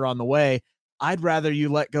cuts are on the way. I'd rather you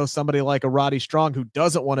let go somebody like a Roddy Strong who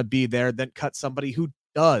doesn't want to be there than cut somebody who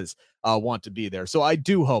does want to be there. So I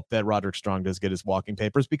do hope that Roderick Strong does get his walking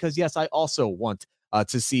papers, because yes, I also want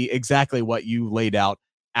to see exactly what you laid out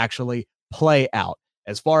actually play out.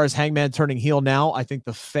 As far as Hangman turning heel now, I think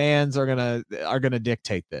the fans are gonna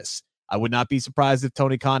dictate this. I would not be surprised if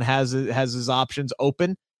Tony Khan has his options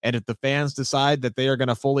open. And if the fans decide that they are going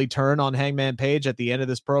to fully turn on Hangman Page at the end of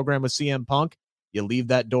this program with CM Punk, you leave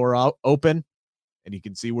that door out open, and you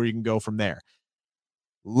can see where you can go from there.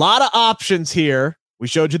 A lot of options here. We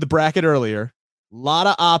showed you the bracket earlier. A lot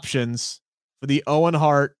of options for the Owen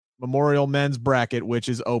Hart Memorial Men's bracket, which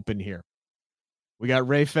is open here. We got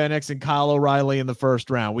Ray Fenix and Kyle O'Reilly in the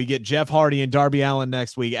first round. We get Jeff Hardy and Darby Allin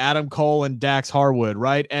next week. Adam Cole and Dax Harwood,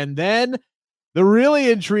 right? And then the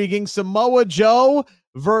really intriguing Samoa Joe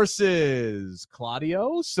versus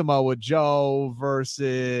Claudio. Samoa Joe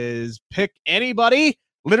versus pick anybody.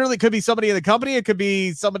 Literally could be somebody in the company. It could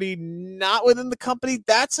be somebody not within the company.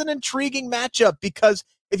 That's an intriguing matchup because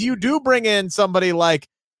if you do bring in somebody like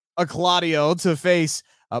a Claudio to face,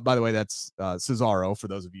 by the way, that's Cesaro for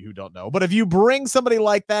those of you who don't know. But if you bring somebody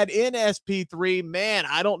like that in SP3, man,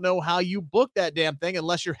 I don't know how you book that damn thing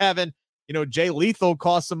unless you're having, Jay Lethal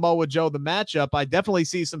cost Samoa Joe the matchup. I definitely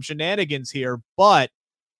see some shenanigans here, but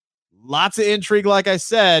lots of intrigue, like I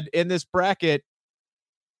said, in this bracket.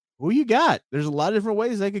 Who you got? There's a lot of different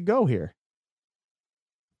ways they could go here.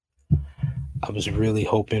 I was really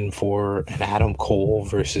hoping for an Adam Cole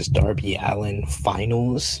versus Darby Allin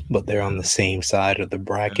finals, but they're on the same side of the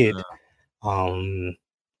bracket.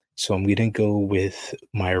 So I'm going to go with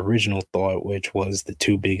my original thought, which was the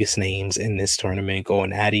two biggest names in this tournament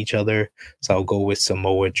going at each other. So I'll go with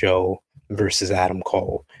Samoa Joe versus Adam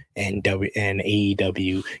Cole. And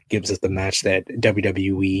AEW gives us the match that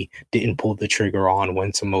WWE didn't pull the trigger on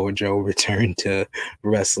when Samoa Joe returned to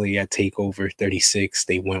wrestling at TakeOver 36.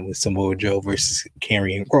 They went with Samoa Joe versus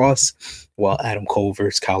Karrion Kross, while Adam Cole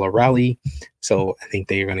versus Kyle O'Reilly. So I think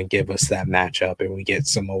they're going to give us that matchup, and we get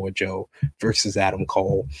Samoa Joe versus Adam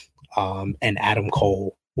Cole. And Adam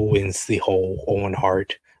Cole wins the whole Owen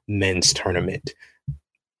Hart men's tournament.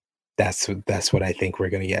 That's what I think we're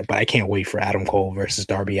going to get. But I can't wait for Adam Cole versus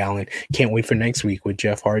Darby Allin. Can't wait for next week with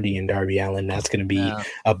Jeff Hardy and Darby Allin. That's going to be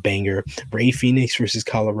a banger. Ray Phoenix versus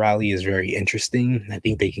Kyle O'Reilly is very interesting. I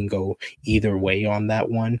think they can go either way on that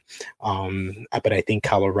one. But I think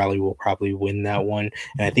Kyle O'Reilly will probably win that one.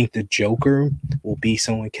 And I think the Joker will be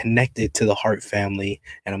someone connected to the Hart family.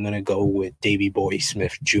 And I'm going to go with Davey Boy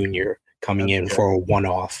Smith Jr. coming in for a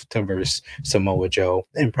one-off to verse Samoa Joe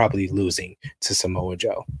and probably losing to Samoa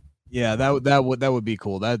Joe. Yeah, that would be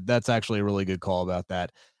cool. That's actually a really good call about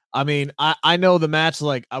that. I mean, I know the match,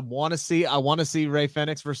 like I want to see Ray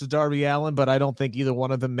Fenix versus Darby Allin, but I don't think either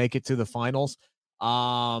one of them make it to the finals.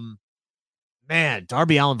 Man,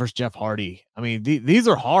 Darby Allin versus Jeff Hardy. I mean, these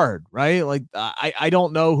are hard, right? Like I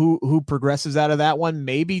don't know who progresses out of that one.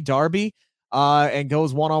 Maybe Darby and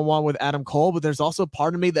goes one-on-one with Adam Cole, but there's also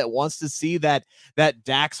part of me that wants to see that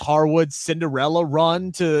Dax Harwood Cinderella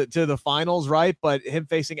run to the finals, right? But him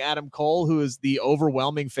facing Adam Cole, who is the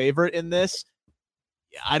overwhelming favorite in this,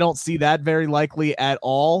 I don't see that very likely at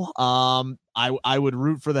all. I would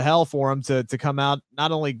root for the hell for him to come out,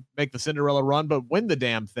 not only make the Cinderella run, but win the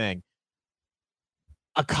damn thing.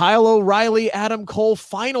 A Kyle O'Reilly, Adam Cole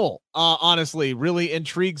final, honestly, really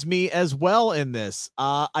intrigues me as well in this.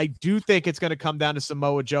 I do think it's going to come down to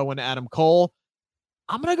Samoa Joe and Adam Cole.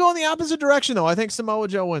 I'm going to go in the opposite direction, though. I think Samoa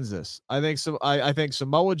Joe wins this. I think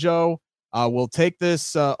Samoa Joe will take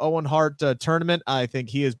this Owen Hart tournament. I think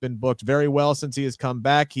he has been booked very well since he has come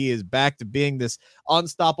back. He is back to being this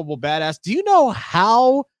unstoppable badass. Do you know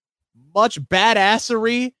how much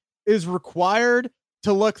badassery is required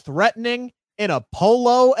to look threatening in a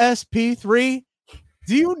polo SP3?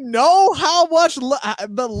 Do you know how much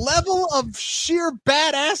the level of sheer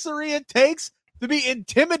badassery it takes to be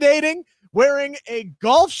intimidating wearing a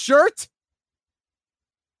golf shirt?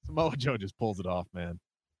 Samoa Joe just pulls it off, man.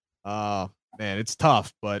 Man, it's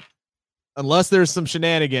tough, but unless there's some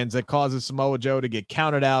shenanigans that causes Samoa Joe to get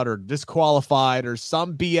counted out or disqualified or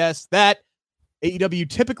some BS that AEW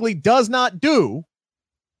typically does not do,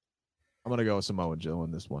 I'm going to go with Samoa Joe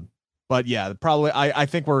in this one. But yeah, probably I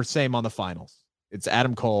think we're same on the finals. It's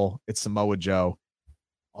Adam Cole, it's Samoa Joe.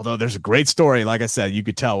 Although there's a great story, like I said, you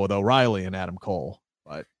could tell with O'Reilly and Adam Cole,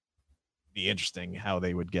 but it'd be interesting how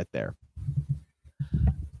they would get there.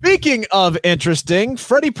 Speaking of interesting,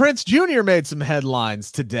 Freddie Prinze Jr. made some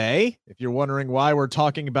headlines today. If you're wondering why we're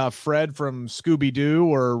talking about Fred from Scooby-Doo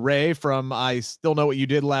or Ray from I Still Know What You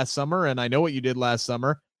Did Last Summer and I Know What You Did Last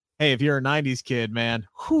Summer. Hey, if you're a 90s kid, man,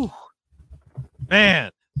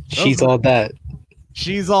 man. She's All That.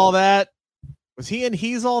 She's All That. Was he in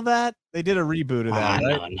He's All That? They did a reboot of that,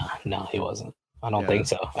 right? No, he wasn't. I don't think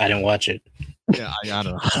so. I didn't watch it. Yeah, I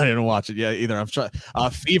don't know. I didn't watch it yet either. I'm trying.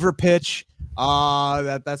 Fever Pitch.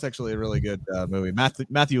 That's actually a really good movie.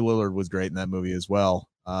 Matthew Lillard was great in that movie as well.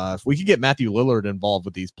 If we could get Matthew Lillard involved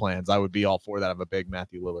with these plans, I would be all for that. I'm a big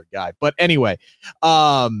Matthew Lillard guy. But anyway,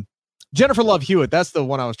 Jennifer Love Hewitt, that's the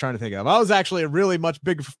one I was trying to think of. I was actually a really much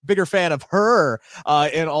bigger fan of her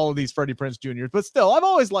in all of these Freddie Prinze Jr.'s, but still, I've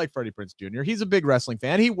always liked Freddie Prinze Jr. He's a big wrestling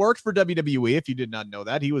fan. He worked for WWE, if you did not know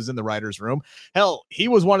that. He was in the writer's room. Hell, he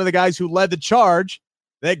was one of the guys who led the charge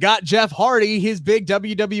that got Jeff Hardy his big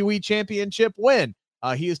WWE championship win.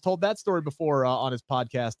 He has told that story before on his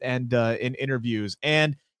podcast and in interviews.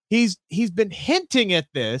 And he's been hinting at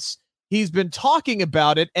this. He's been talking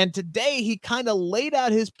about it. And today he kind of laid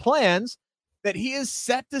out his plans that he is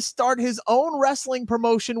set to start his own wrestling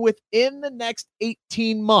promotion within the next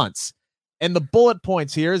 18 months. And the bullet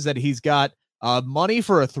points here is that he's got money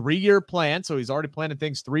for a 3-year plan. So he's already planning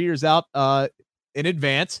things 3 years out in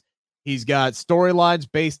advance. He's got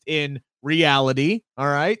storylines based in reality. All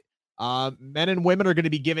right. Men and women are going to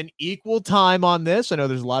be given equal time on this. I know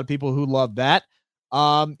there's a lot of people who love that.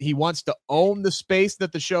 He wants to own the space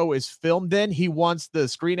that the show is filmed in. He wants the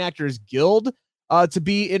Screen Actors Guild to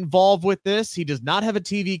be involved with this. He does not have a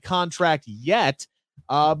TV contract yet,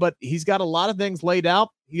 but he's got a lot of things laid out.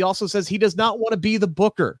 He also says he does not want to be the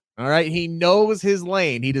booker. All right. He knows his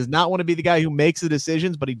lane. He does not want to be the guy who makes the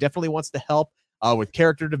decisions, but he definitely wants to help with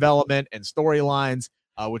character development and storylines,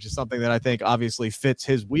 which is something that I think obviously fits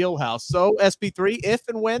his wheelhouse. So SP3, if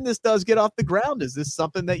and when this does get off the ground, is this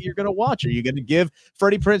something that you're going to watch? Are you going to give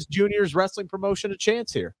Freddie Prinze Jr.'s wrestling promotion a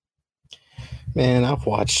chance here? Man, I've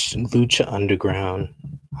watched Lucha Underground.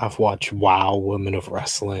 I've watched WoW Women of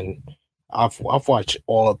Wrestling. I've watched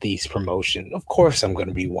all of these promotions. Of course, I'm going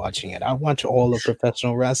to be watching it. I watch all of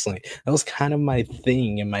professional wrestling. That was kind of my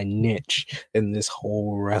thing and my niche in this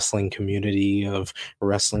whole wrestling community of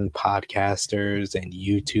wrestling podcasters and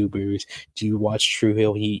YouTubers. Do you watch True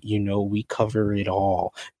Hill Heat? You know, we cover it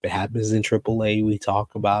all. If it happens in AAA, we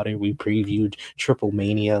talk about it. We previewed Triple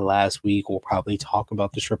Mania last week. We'll probably talk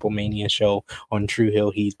about the Triple Mania show on True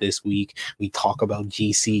Hill Heat this week. We talk about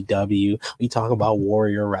GCW. We talk about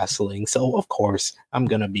Warrior Wrestling. So of course I'm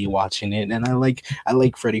gonna be watching it, and I like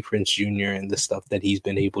Freddie Prinze Jr. and the stuff that he's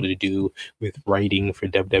been able to do with writing for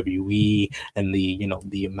WWE, and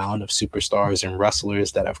the amount of superstars and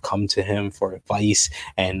wrestlers that have come to him for advice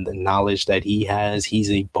and the knowledge that he has.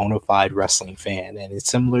 He's a bona fide wrestling fan, and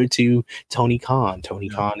it's similar to Tony Khan. Tony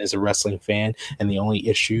Khan is a wrestling fan, and the only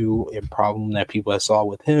issue and problem that people have saw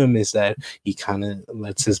with him is that he kind of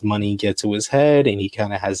lets his money get to his head, and he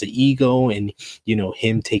kind of has the ego, and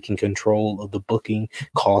him taking control of the booking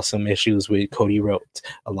caused some issues with Cody Rhodes.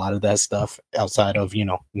 A lot of that stuff, outside of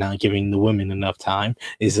not giving the women enough time,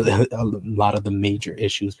 is a lot of the major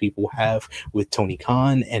issues people have with Tony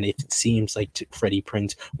Khan, and it seems like Freddie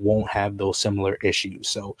Prinze won't have those similar issues.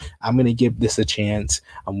 So I'm going to give this a chance.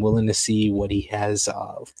 I'm willing to see what he has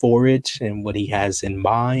for it and what he has in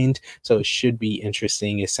mind. So it should be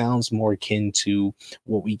interesting. It sounds more akin to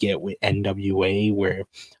what we get with NWA, where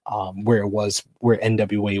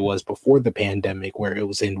NWA was before the pandemic, where it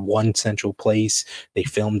was in one central place. They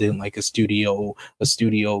filmed in like a studio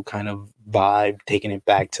kind of vibe, taking it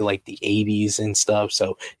back to like the 80s and stuff.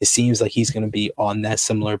 So it seems like he's going to be on that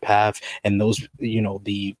similar path. And those,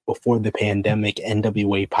 the before the pandemic,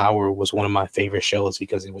 NWA Power was one of my favorite shows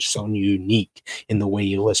because it was so unique in the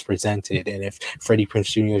way it was presented. And if Freddie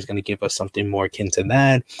Prinze Jr. is going to give us something more akin to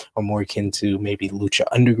that, or more akin to maybe Lucha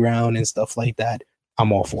Underground and stuff like that,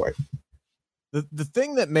 I'm all for it. The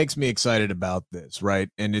thing that makes me excited about this, right,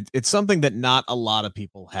 and it's something that not a lot of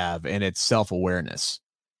people have, and it's self-awareness.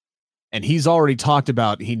 And he's already talked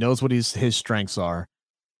about, he knows what his strengths are,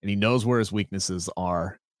 and he knows where his weaknesses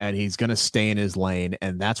are, and he's going to stay in his lane,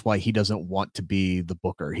 and that's why he doesn't want to be the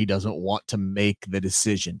booker. He doesn't want to make the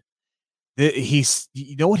decision.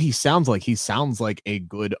 You know what he sounds like? He sounds like a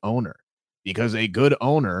good owner, because a good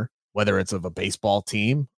owner, whether it's of a baseball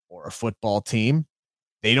team or a football team,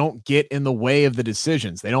 they don't get in the way of the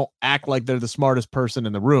decisions. They don't act like they're the smartest person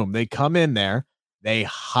in the room. They come in there, they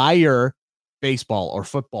hire baseball or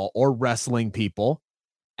football or wrestling people,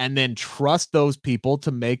 and then trust those people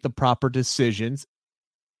to make the proper decisions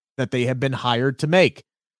that they have been hired to make.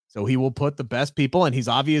 So he will put the best people, and he's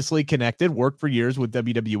obviously connected, worked for years with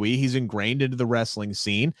WWE. He's ingrained into the wrestling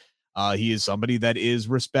scene. He is somebody that is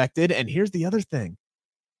respected. And here's the other thing.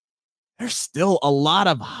 There's still a lot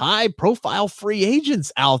of high-profile free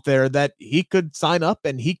agents out there that he could sign up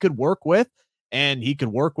and he could work with, and he could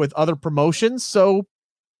work with other promotions. So,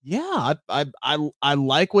 yeah, I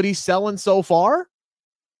like what he's selling so far.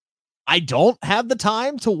 I don't have the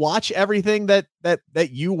time to watch everything that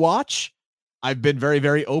you watch. I've been very,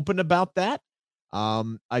 very open about that.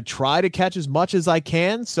 I try to catch as much as I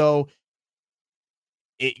can. So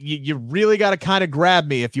you really got to kind of grab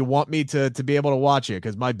me if you want me to be able to watch it,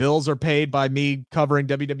 because my bills are paid by me covering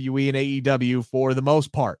WWE and AEW for the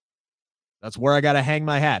most part. That's where I got to hang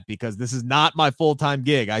my hat, because this is not my full-time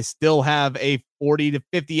gig. I still have a 40 to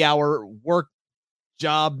 50 hour work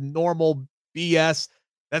job, normal BS.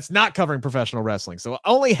 That's not covering professional wrestling. So I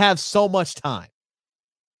only have so much time.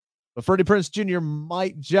 But Freddie Prinze Jr.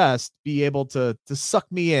 might just be able to suck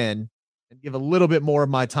me in and give a little bit more of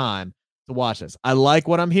my time to watch this. I like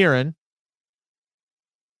what I'm hearing.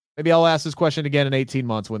 Maybe I'll ask this question again in 18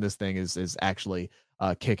 months when this thing is actually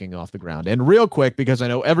kicking off the ground. And real quick, because I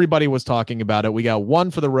know everybody was talking about it, we got one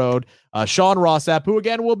for the road. Sean Rossap, who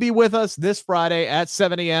again will be with us this Friday at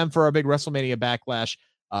 7 a.m. for our big WrestleMania Backlash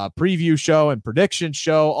preview show and prediction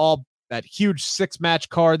show. All that huge 6-match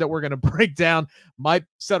card that we're going to break down might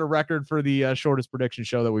set a record for the shortest prediction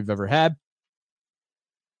show that we've ever had.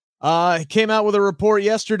 He came out with a report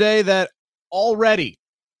yesterday that already,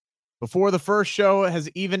 before the first show has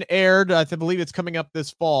even aired, I believe it's coming up this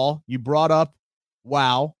fall, you brought up,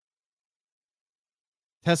 wow,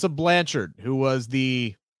 Tessa Blanchard, who was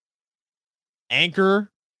the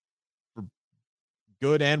anchor, for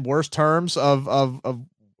good and worse terms,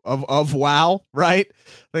 of WoW, right?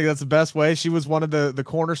 I think that's the best way. She was one of the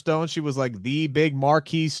cornerstones. She was like the big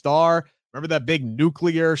marquee star. Remember that big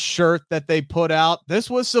nuclear shirt that they put out? This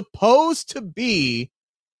was supposed to be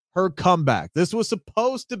her comeback. This was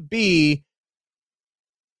supposed to be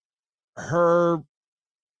her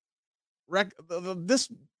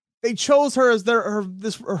they chose her as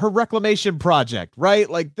her reclamation project, right?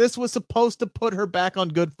 Like, this was supposed to put her back on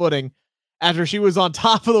good footing after she was on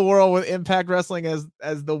top of the world with Impact Wrestling as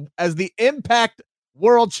the Impact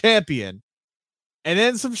World Champion. And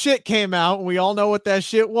then some shit came out, and we all know what that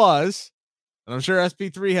shit was. And I'm sure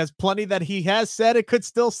SP3 has plenty that he has said it could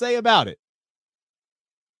still say about it.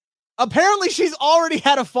 Apparently, she's already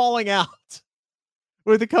had a falling out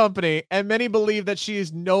with the company, and many believe that she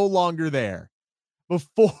is no longer there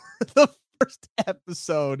before the first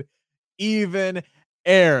episode even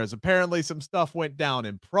airs. Apparently, some stuff went down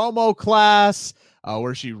in promo class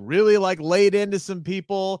where she really laid into some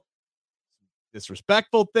people.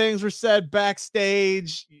 Disrespectful things were said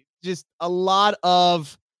backstage. Just a lot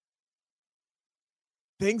of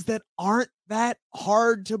things that aren't that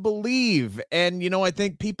hard to believe. And, I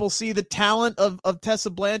think people see the talent of Tessa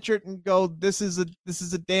Blanchard and go, this is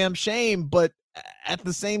a damn shame. But at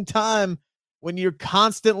the same time, when you're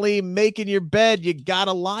constantly making your bed, you got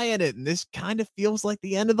to lie in it. And this kind of feels like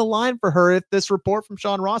the end of the line for her if this report from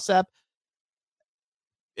Sean Rossap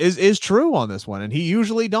is true on this one. And he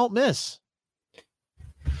usually don't miss.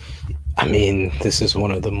 I mean, this is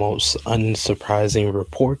one of the most unsurprising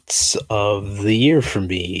reports of the year for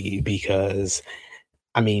me because,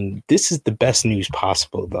 this is the best news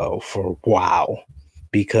possible, though, for WoW.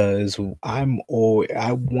 Because I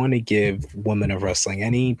want to give women of wrestling,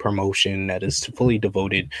 any promotion that is fully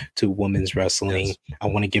devoted to women's wrestling, yes, I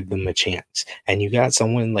want to give them a chance. And you got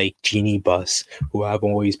someone like Jeannie Buss, who I've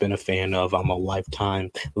always been a fan of. I'm a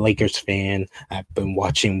lifetime Lakers fan. I've been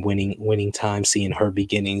watching Winning Time, seeing her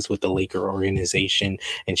beginnings with the Laker organization,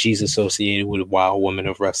 and she's associated with WoW Women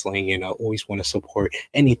of Wrestling. And I always want to support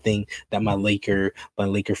anything that my Laker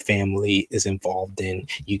family is involved in.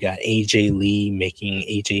 You got AJ Lee making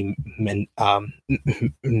AJ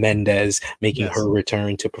Mendez making her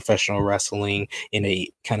return to professional wrestling in a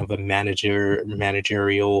kind of a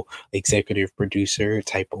managerial executive producer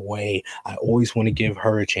type of way. I always want to give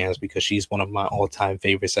her a chance because she's one of my all-time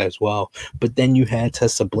favorites as well. But then you had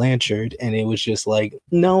Tessa Blanchard, and it was just like,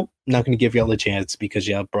 no, not going to give y'all a chance because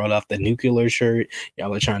y'all brought off the nuclear shirt.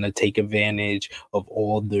 Y'all are trying to take advantage of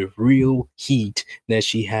all the real heat that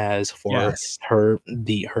she has for her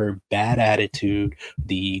bad attitude,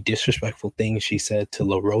 the disrespectful things she said to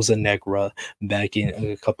La Rosa Negra back in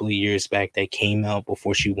a couple of years back that came out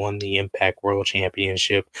before she won the Impact World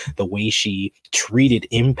Championship, the way she treated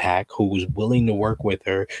Impact, who was willing to work with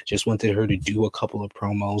her, just wanted her to do a couple of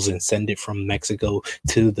promos and send it from Mexico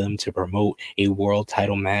to them to promote a world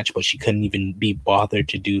title match, but she couldn't even be bothered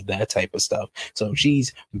to do that type of stuff. So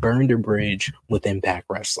she's burned her bridge with Impact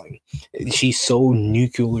Wrestling. She's so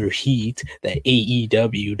nuclear heat that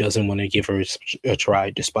AEW doesn't want to give her a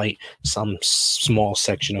try, despite some small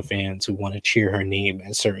section of fans who want to cheer her name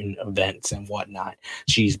at certain events and whatnot.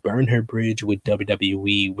 She's burned her bridge with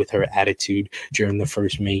WWE with her attitude during the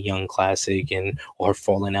first Mae Young Classic or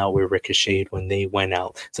falling out with Ricochet when they went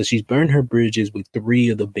out. So she's burned her bridges with 3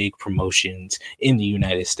 of the big promotions in the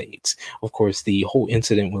United States. Of course, the whole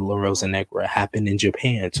incident with La Rosa Negra happened in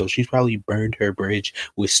Japan, so she's probably burned her bridge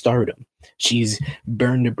with Stardom. She's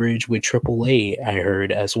burned the bridge with AAA, I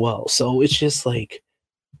heard, as well. So it's just like,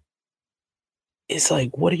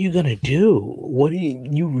 what are you gonna do? What do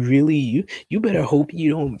you better hope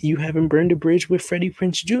you haven't burned a bridge with Freddie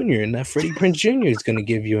Prinze Jr. and that Freddie Prinze Jr. is gonna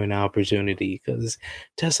give you an opportunity, because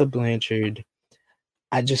Tessa Blanchard,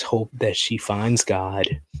 I just hope that she finds God,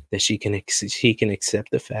 that she can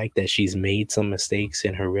accept the fact that she's made some mistakes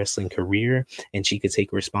in her wrestling career, and she could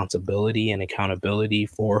take responsibility and accountability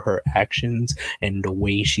for her actions and the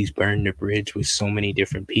way she's burned the bridge with so many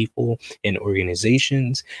different people and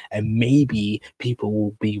organizations. And maybe people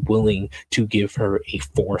will be willing to give her a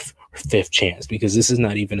fourth or fifth chance, because this is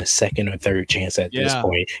not even a second or third chance at this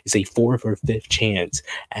point. It's a fourth or fifth chance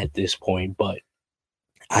at this point, but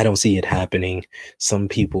I don't see it happening. Some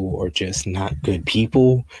people are just not good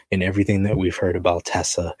people, and everything that we've heard about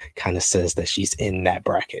Tessa kind of says that she's in that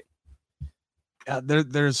bracket.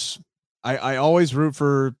 I always root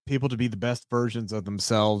for people to be the best versions of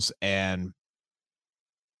themselves, and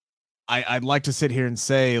I'd like to sit here and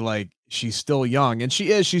say, like, she's still young, and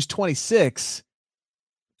she's 26.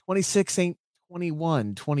 26 ain't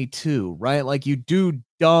 21, 22, right? Like, you do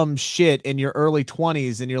dumb shit in your early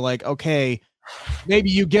 20s, and you're like, okay, maybe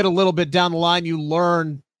you get a little bit down the line, you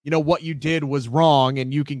learn, what you did was wrong,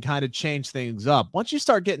 and you can kind of change things up. Once you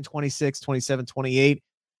start getting 26, 27, 28,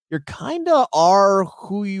 you're kind of are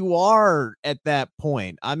who you are at that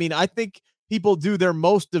point. I mean, I think people do their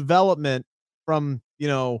most development from,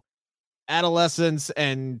 adolescence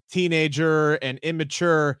and teenager and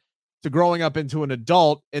immature to growing up into an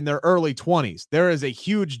adult in their early 20s. There is a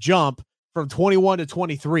huge jump from 21 to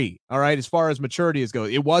 23. All right. As far as maturity is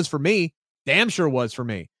goes, it was for me. Damn sure was for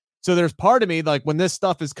me. So there's part of me, like, when this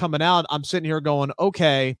stuff is coming out, I'm sitting here going,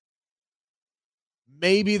 okay,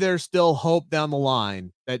 maybe there's still hope down the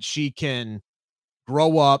line that she can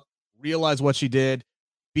grow up, realize what she did,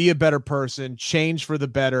 be a better person, change for the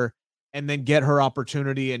better, and then get her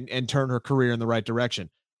opportunity and turn her career in the right direction.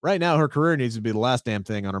 Right now, her career needs to be the last damn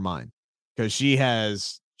thing on her mind, because she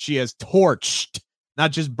has torched,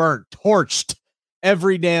 not just burnt, torched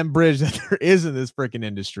every damn bridge that there is in this freaking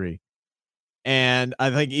industry. And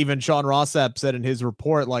I think even Sean Rossap said in his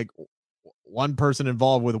report, like, one person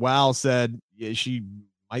involved with WOW said she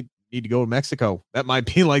might need to go to Mexico. That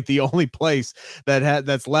might be like the only place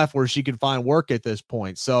that's left where she can find work at this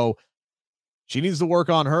point. So she needs to work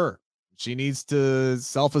on her. She needs to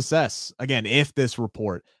self-assess again, if this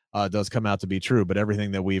report does come out to be true. But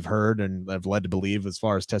everything that we've heard and have led to believe as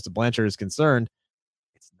far as Tessa Blanchard is concerned,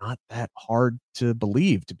 it's not that hard to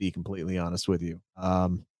believe, to be completely honest with you.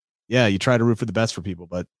 Yeah, you try to root for the best for people,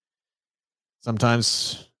 but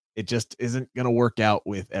sometimes it just isn't going to work out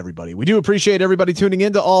with everybody. We do appreciate everybody tuning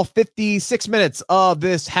in to all 56 minutes of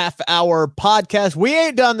this half-hour podcast. We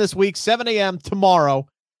ain't done this week. 7 a.m. tomorrow.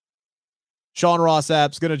 Sean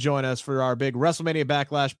Rossap's going to join us for our big WrestleMania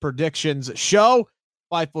Backlash predictions show.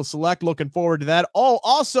 Fightful Select, looking forward to that. Oh,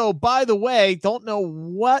 also, by the way, don't know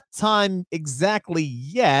what time exactly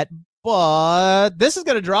yet, but this is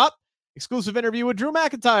going to drop. Exclusive interview with Drew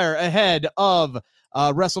McIntyre ahead of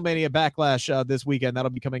WrestleMania Backlash this weekend.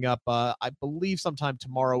 That'll be coming up, I believe, sometime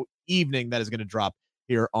tomorrow evening. That is going to drop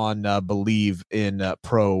here on Believe in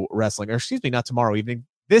Pro Wrestling. Or excuse me, not tomorrow evening.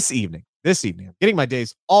 This evening. I'm getting my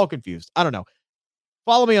days all confused. I don't know.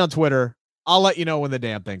 Follow me on Twitter. I'll let you know when the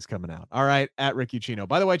damn thing's coming out. All right, at Rick Ucchino.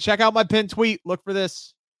 By the way, check out my pinned tweet. Look for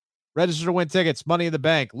this. Register to win tickets. Money in the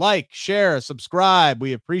Bank. Like, share, subscribe.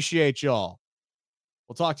 We appreciate y'all.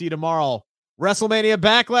 We'll talk to you tomorrow. WrestleMania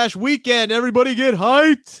Backlash weekend. Everybody get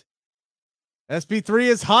hyped. SP3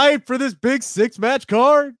 is hyped for this big 6-match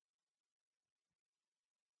card.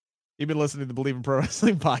 You've been listening to the Believe in Pro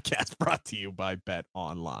Wrestling podcast, brought to you by Bet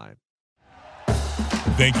Online.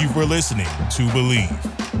 Thank you for listening to Believe.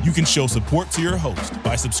 You can show support to your host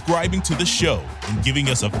by subscribing to the show and giving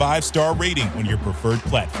us a 5-star rating on your preferred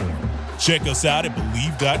platform. Check us out at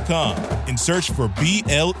Believe.com and search for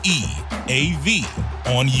BLEAV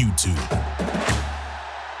on YouTube.